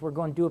calculations, we're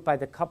going to do it by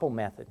the couple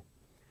method,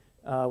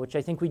 which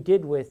I think we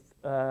did with,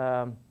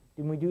 didn't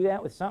we do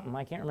that with something?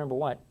 I can't remember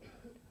what.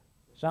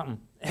 Something.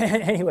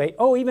 Anyway,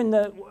 even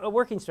the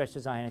working stress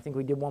design, I think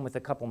we did one with the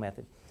couple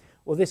method.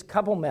 Well, this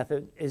couple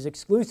method is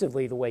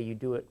exclusively the way you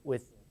do it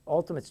with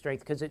ultimate strength,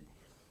 because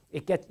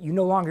you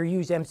no longer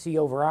use MC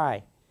over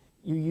I.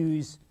 You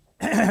use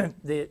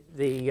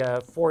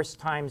the force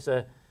times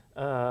a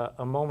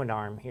moment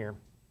arm here.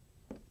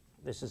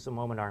 This is the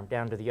moment arm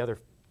down to the other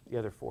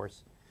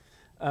force.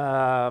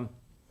 So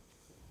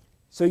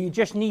you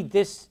just need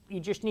this. You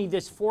just need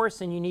this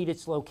force, and you need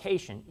its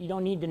location. You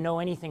don't need to know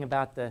anything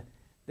about the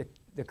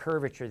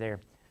curvature there.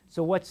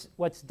 So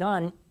what's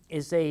done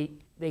is they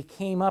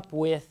came up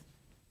with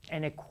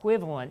an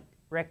equivalent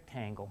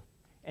rectangle,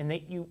 and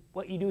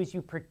what you do is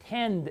you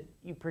pretend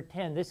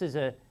this is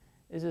a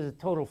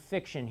total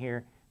fiction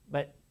here,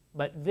 but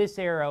this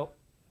arrow,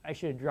 I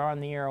should have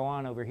drawn the arrow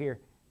on over here.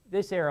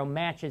 This arrow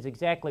matches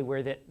exactly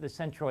where the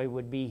centroid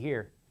would be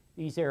here.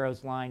 These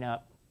arrows line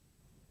up.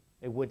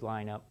 They would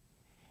line up.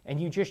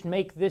 And you just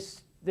make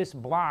this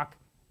block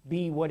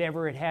be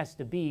whatever it has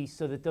to be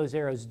so that those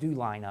arrows do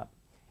line up.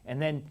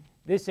 And then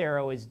this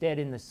arrow is dead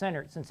in the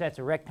center. Since that's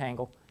a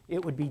rectangle,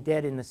 it would be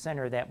dead in the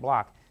center of that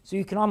block. So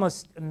you can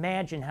almost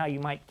imagine how you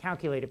might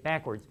calculate it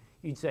backwards.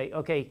 You'd say,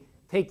 okay,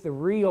 take the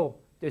real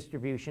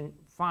distribution,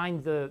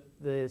 find the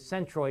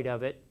centroid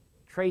of it,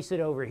 trace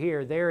it over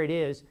here. There it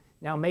is.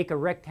 Now make a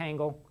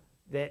rectangle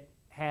that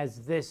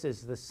has this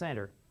as the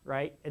center,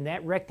 right? And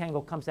that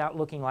rectangle comes out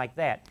looking like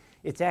that.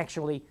 It's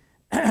actually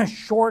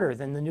shorter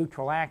than the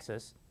neutral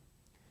axis.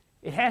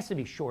 It has to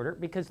be shorter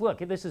because, look,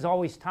 this is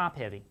always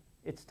top-heavy.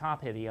 It's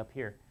top-heavy up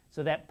here.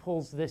 So that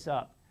pulls this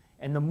up.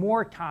 And the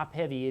more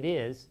top-heavy it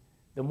is,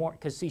 the more,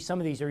 because see, some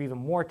of these are even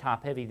more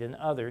top-heavy than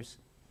others,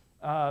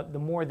 the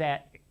more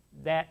that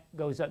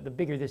goes up, the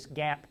bigger this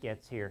gap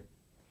gets here.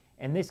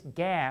 And this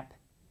gap,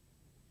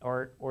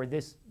 or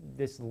this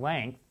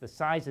length, the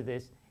size of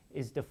this,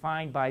 is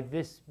defined by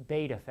this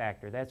beta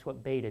factor. That's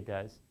what beta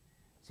does.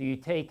 So you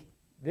take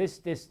this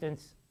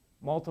distance,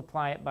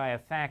 multiply it by a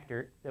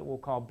factor that we'll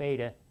call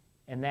beta,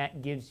 and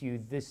that gives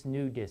you this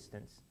new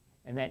distance.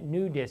 And that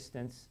new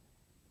distance,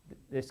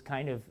 this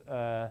kind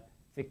of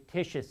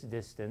fictitious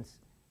distance,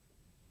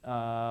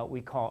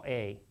 we call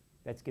A.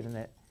 That's given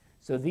that.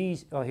 So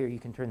these, here, you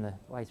can turn the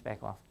lights back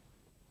off.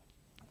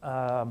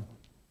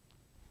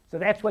 So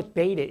that's what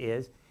beta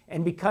is.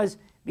 And because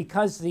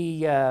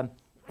the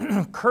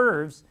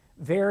curves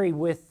vary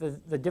with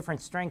the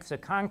different strengths of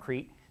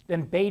concrete,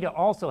 then beta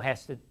also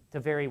has to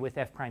vary with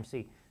F prime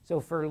C. So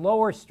for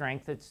lower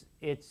strength, it's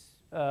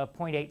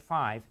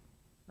 0.85,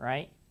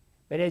 right?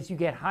 But as you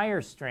get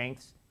higher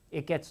strengths,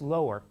 it gets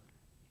lower,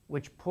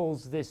 which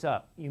pulls this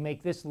up. You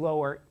make this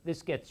lower,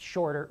 this gets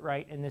shorter,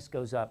 right, and this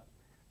goes up.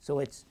 So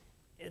it's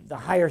the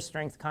higher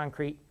strength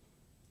concrete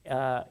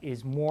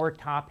is more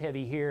top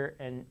heavy here,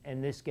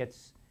 and this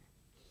gets,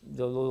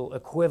 the little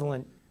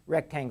equivalent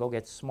rectangle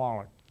gets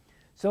smaller.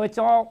 So it's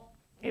all,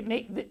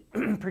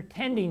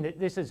 pretending that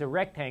this is a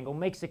rectangle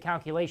makes the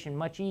calculation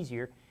much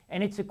easier,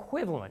 and it's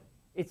equivalent.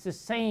 It's the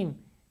same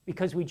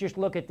because we just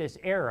look at this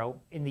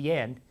arrow in the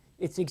end.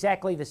 It's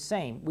exactly the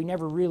same. We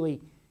never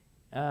really,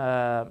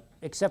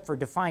 except for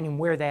defining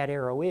where that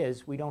arrow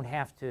is, we don't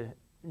have to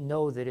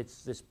know that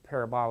it's this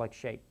parabolic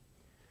shape.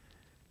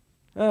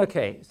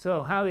 Okay,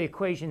 so how the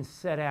equations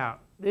set out.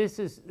 This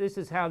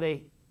is how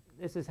they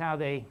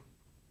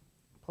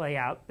play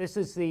out. This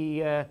is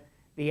the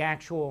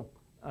actual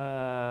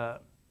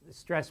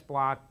stress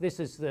block.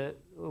 This is the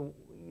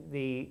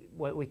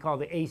what we call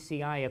the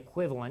ACI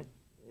equivalent.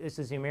 This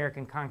is the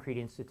American Concrete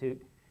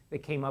Institute that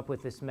came up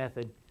with this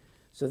method.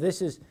 So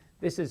this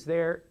is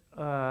their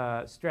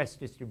stress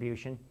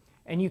distribution,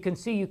 and you can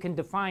see you can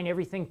define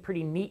everything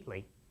pretty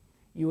neatly.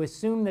 You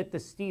assume that the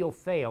steel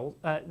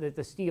that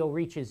the steel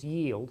reaches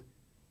yield.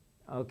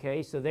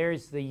 Okay, so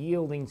there's the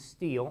yielding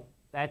steel.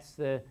 That's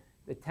the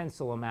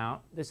tensile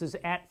amount. This is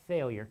at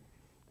failure,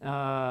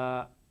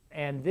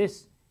 and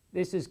this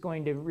is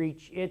going to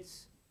reach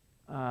its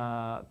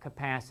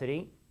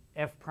capacity,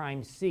 F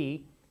prime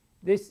C.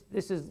 This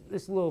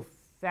little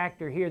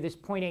factor here, this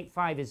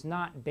 0.85 is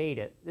not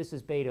beta. This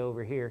is beta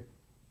over here.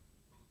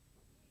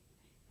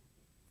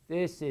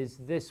 This is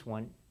this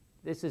one.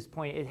 This is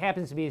it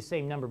happens to be the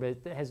same number, but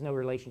it has no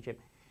relationship.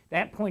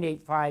 That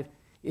 0.85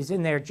 is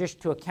in there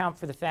just to account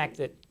for the fact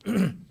that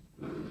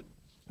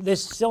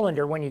this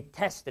cylinder, when you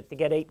test it to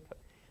get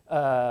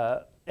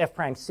F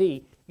prime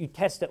C, you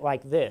test it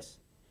like this.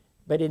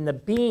 But in the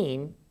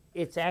beam,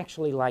 it's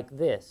actually like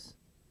this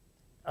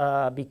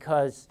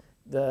because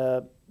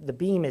the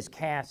beam is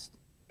cast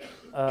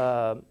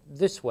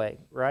this way,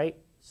 right?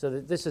 So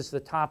that this is the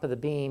top of the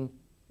beam.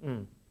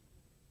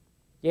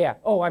 Yeah,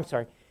 oh, I'm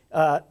sorry.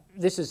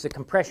 This is the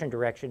compression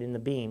direction in the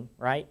beam,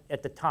 right?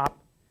 At the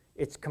top,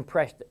 it's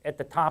compressed. At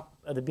the top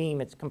of the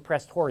beam, it's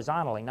compressed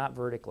horizontally, not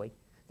vertically.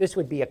 This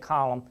would be a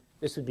column.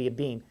 This would be a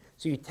beam.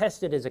 So you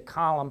test it as a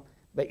column,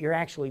 but you're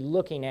actually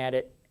looking at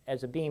it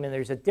as a beam, and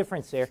there's a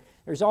difference there.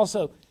 There's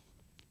also,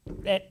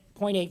 that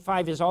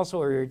 0.85 is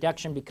also a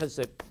reduction because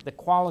the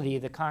quality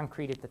of the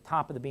concrete at the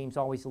top of the beam is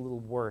always a little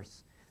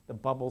worse. The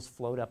bubbles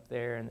float up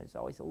there, and there's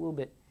always a little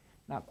bit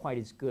not quite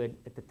as good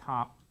at the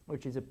top,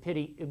 which is a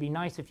pity. It would be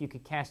nice if you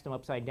could cast them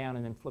upside down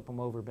and then flip them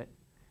over, but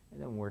it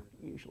doesn't work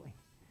usually.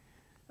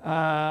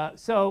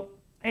 So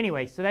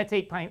anyway, so that's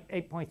 8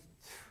 points.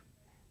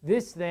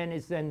 This then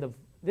is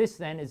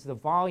the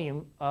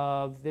volume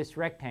of this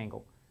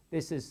rectangle.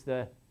 This is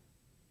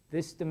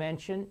this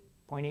dimension,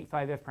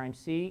 0.85 F prime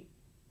C.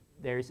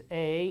 There's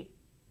A,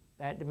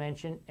 that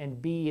dimension,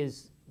 and B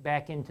is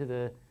back into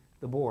the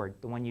board,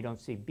 the one you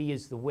don't see. B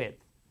is the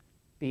width.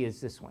 B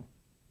is this one.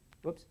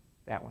 Whoops,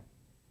 that one,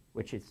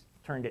 which is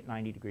turned at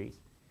 90 degrees.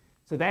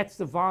 So that's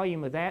the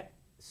volume of that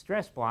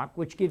stress block,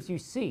 which gives you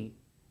C.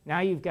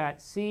 Now you've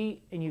got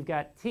C and you've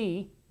got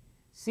T.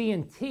 C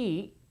and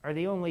T are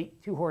the only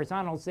two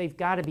horizontals. They've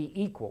got to be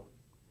equal.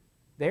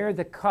 They're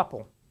the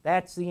couple.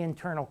 That's the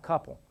internal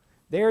couple.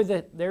 They're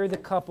the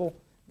couple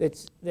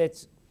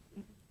that's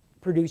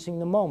producing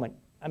the moment.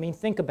 I mean,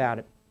 think about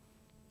it.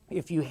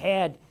 If you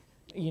had,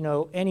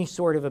 any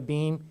sort of a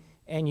beam,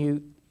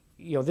 and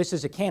this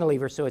is a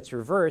cantilever, so it's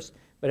reversed.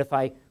 But if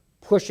I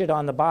push it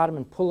on the bottom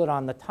and pull it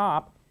on the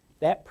top,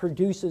 that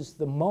produces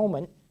the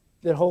moment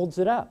that holds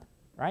it up,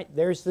 right?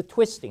 There's the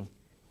twisting.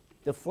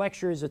 The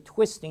flexure is a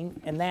twisting,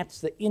 and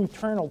that's the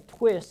internal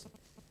twist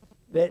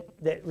that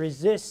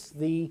resists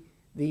the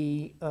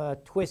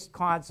twist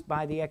caused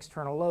by the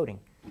external loading.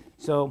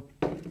 So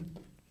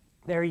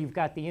there you've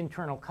got the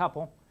internal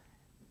couple.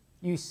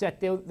 You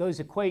set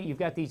you've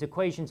got these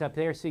equations up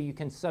there, so you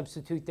can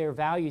substitute their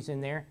values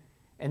in there,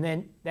 and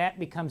then that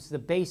becomes the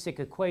basic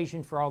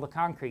equation for all the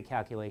concrete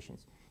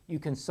calculations. You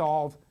can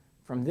solve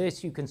from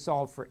this. You can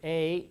solve for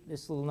A,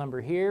 this little number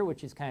here,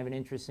 which is kind of an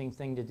interesting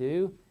thing to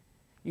do.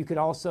 You could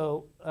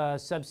also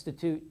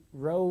substitute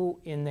rho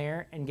in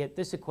there and get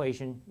this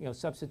equation.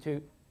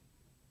 Substitute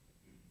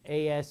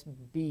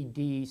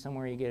ASBD,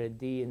 somewhere you get a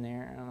D in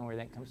there. I don't know where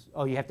that comes.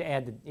 Oh, you have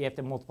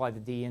to multiply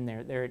the D in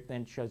there. There it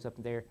then shows up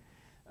there.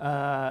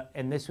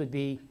 And this would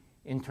be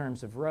in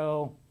terms of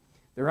rho.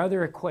 There are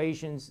other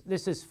equations.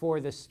 This is for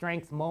the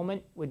strength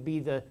moment, would be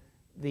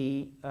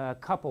the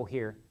couple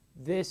here.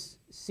 This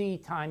C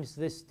times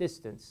this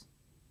distance,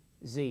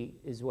 Z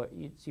is what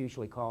it's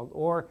usually called.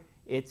 Or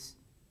it's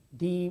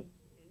D,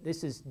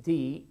 this is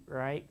D,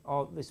 right?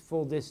 All this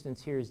full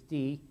distance here is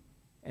D.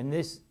 And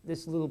this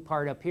little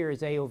part up here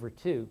is A over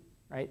 2,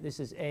 right? This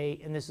is A,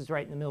 and this is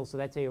right in the middle, so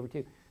that's A over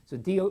 2. So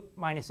D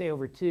minus A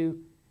over 2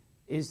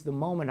 is the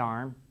moment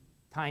arm,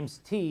 times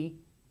T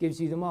gives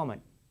you the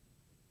moment.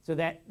 So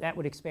that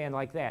would expand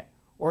like that.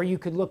 Or you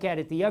could look at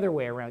it the other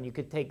way around. You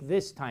could take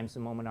this times the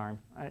moment arm.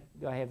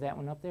 Do I have that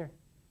one up there?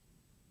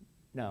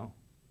 No.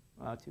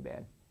 Oh, too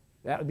bad.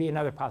 That would be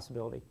another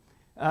possibility.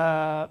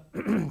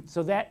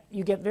 So that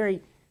you get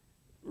very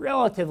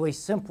relatively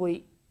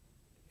simply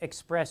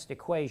expressed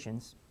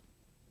equations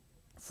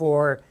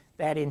for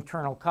that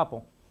internal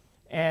couple.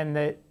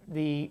 And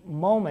the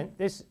moment,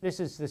 this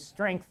is the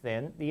strength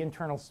then, the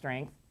internal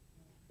strength.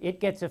 It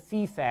gets a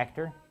phi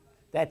factor.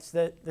 That's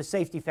the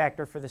safety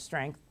factor for the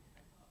strength,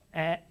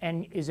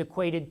 and is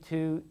equated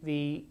to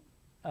the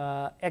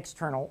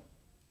external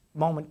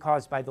moment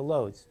caused by the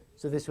loads.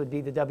 So this would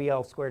be the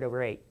WL squared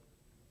over 8,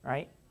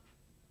 right?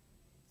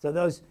 So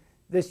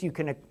this you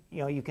can,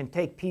 you can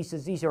take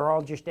pieces. These are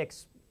all just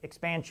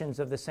expansions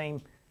of the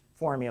same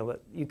formula.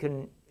 You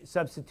can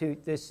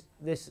substitute this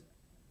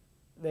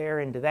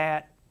there into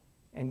that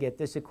and get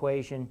this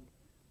equation,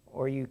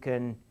 or you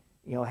can,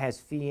 has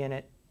phi in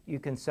it. You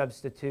can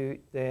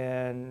substitute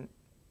then,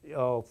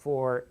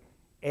 for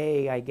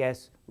A, I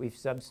guess we've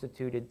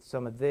substituted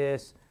some of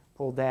this,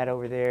 pulled that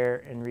over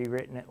there and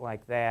rewritten it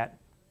like that,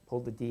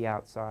 pulled the D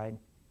outside.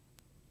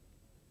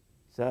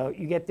 So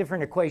you get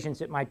different equations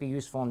that might be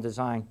useful in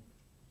design.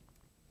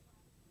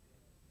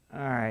 All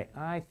right,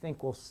 I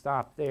think we'll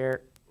stop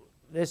there.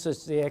 This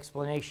is the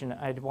explanation.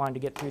 I wanted to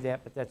get through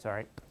that, but that's all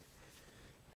right.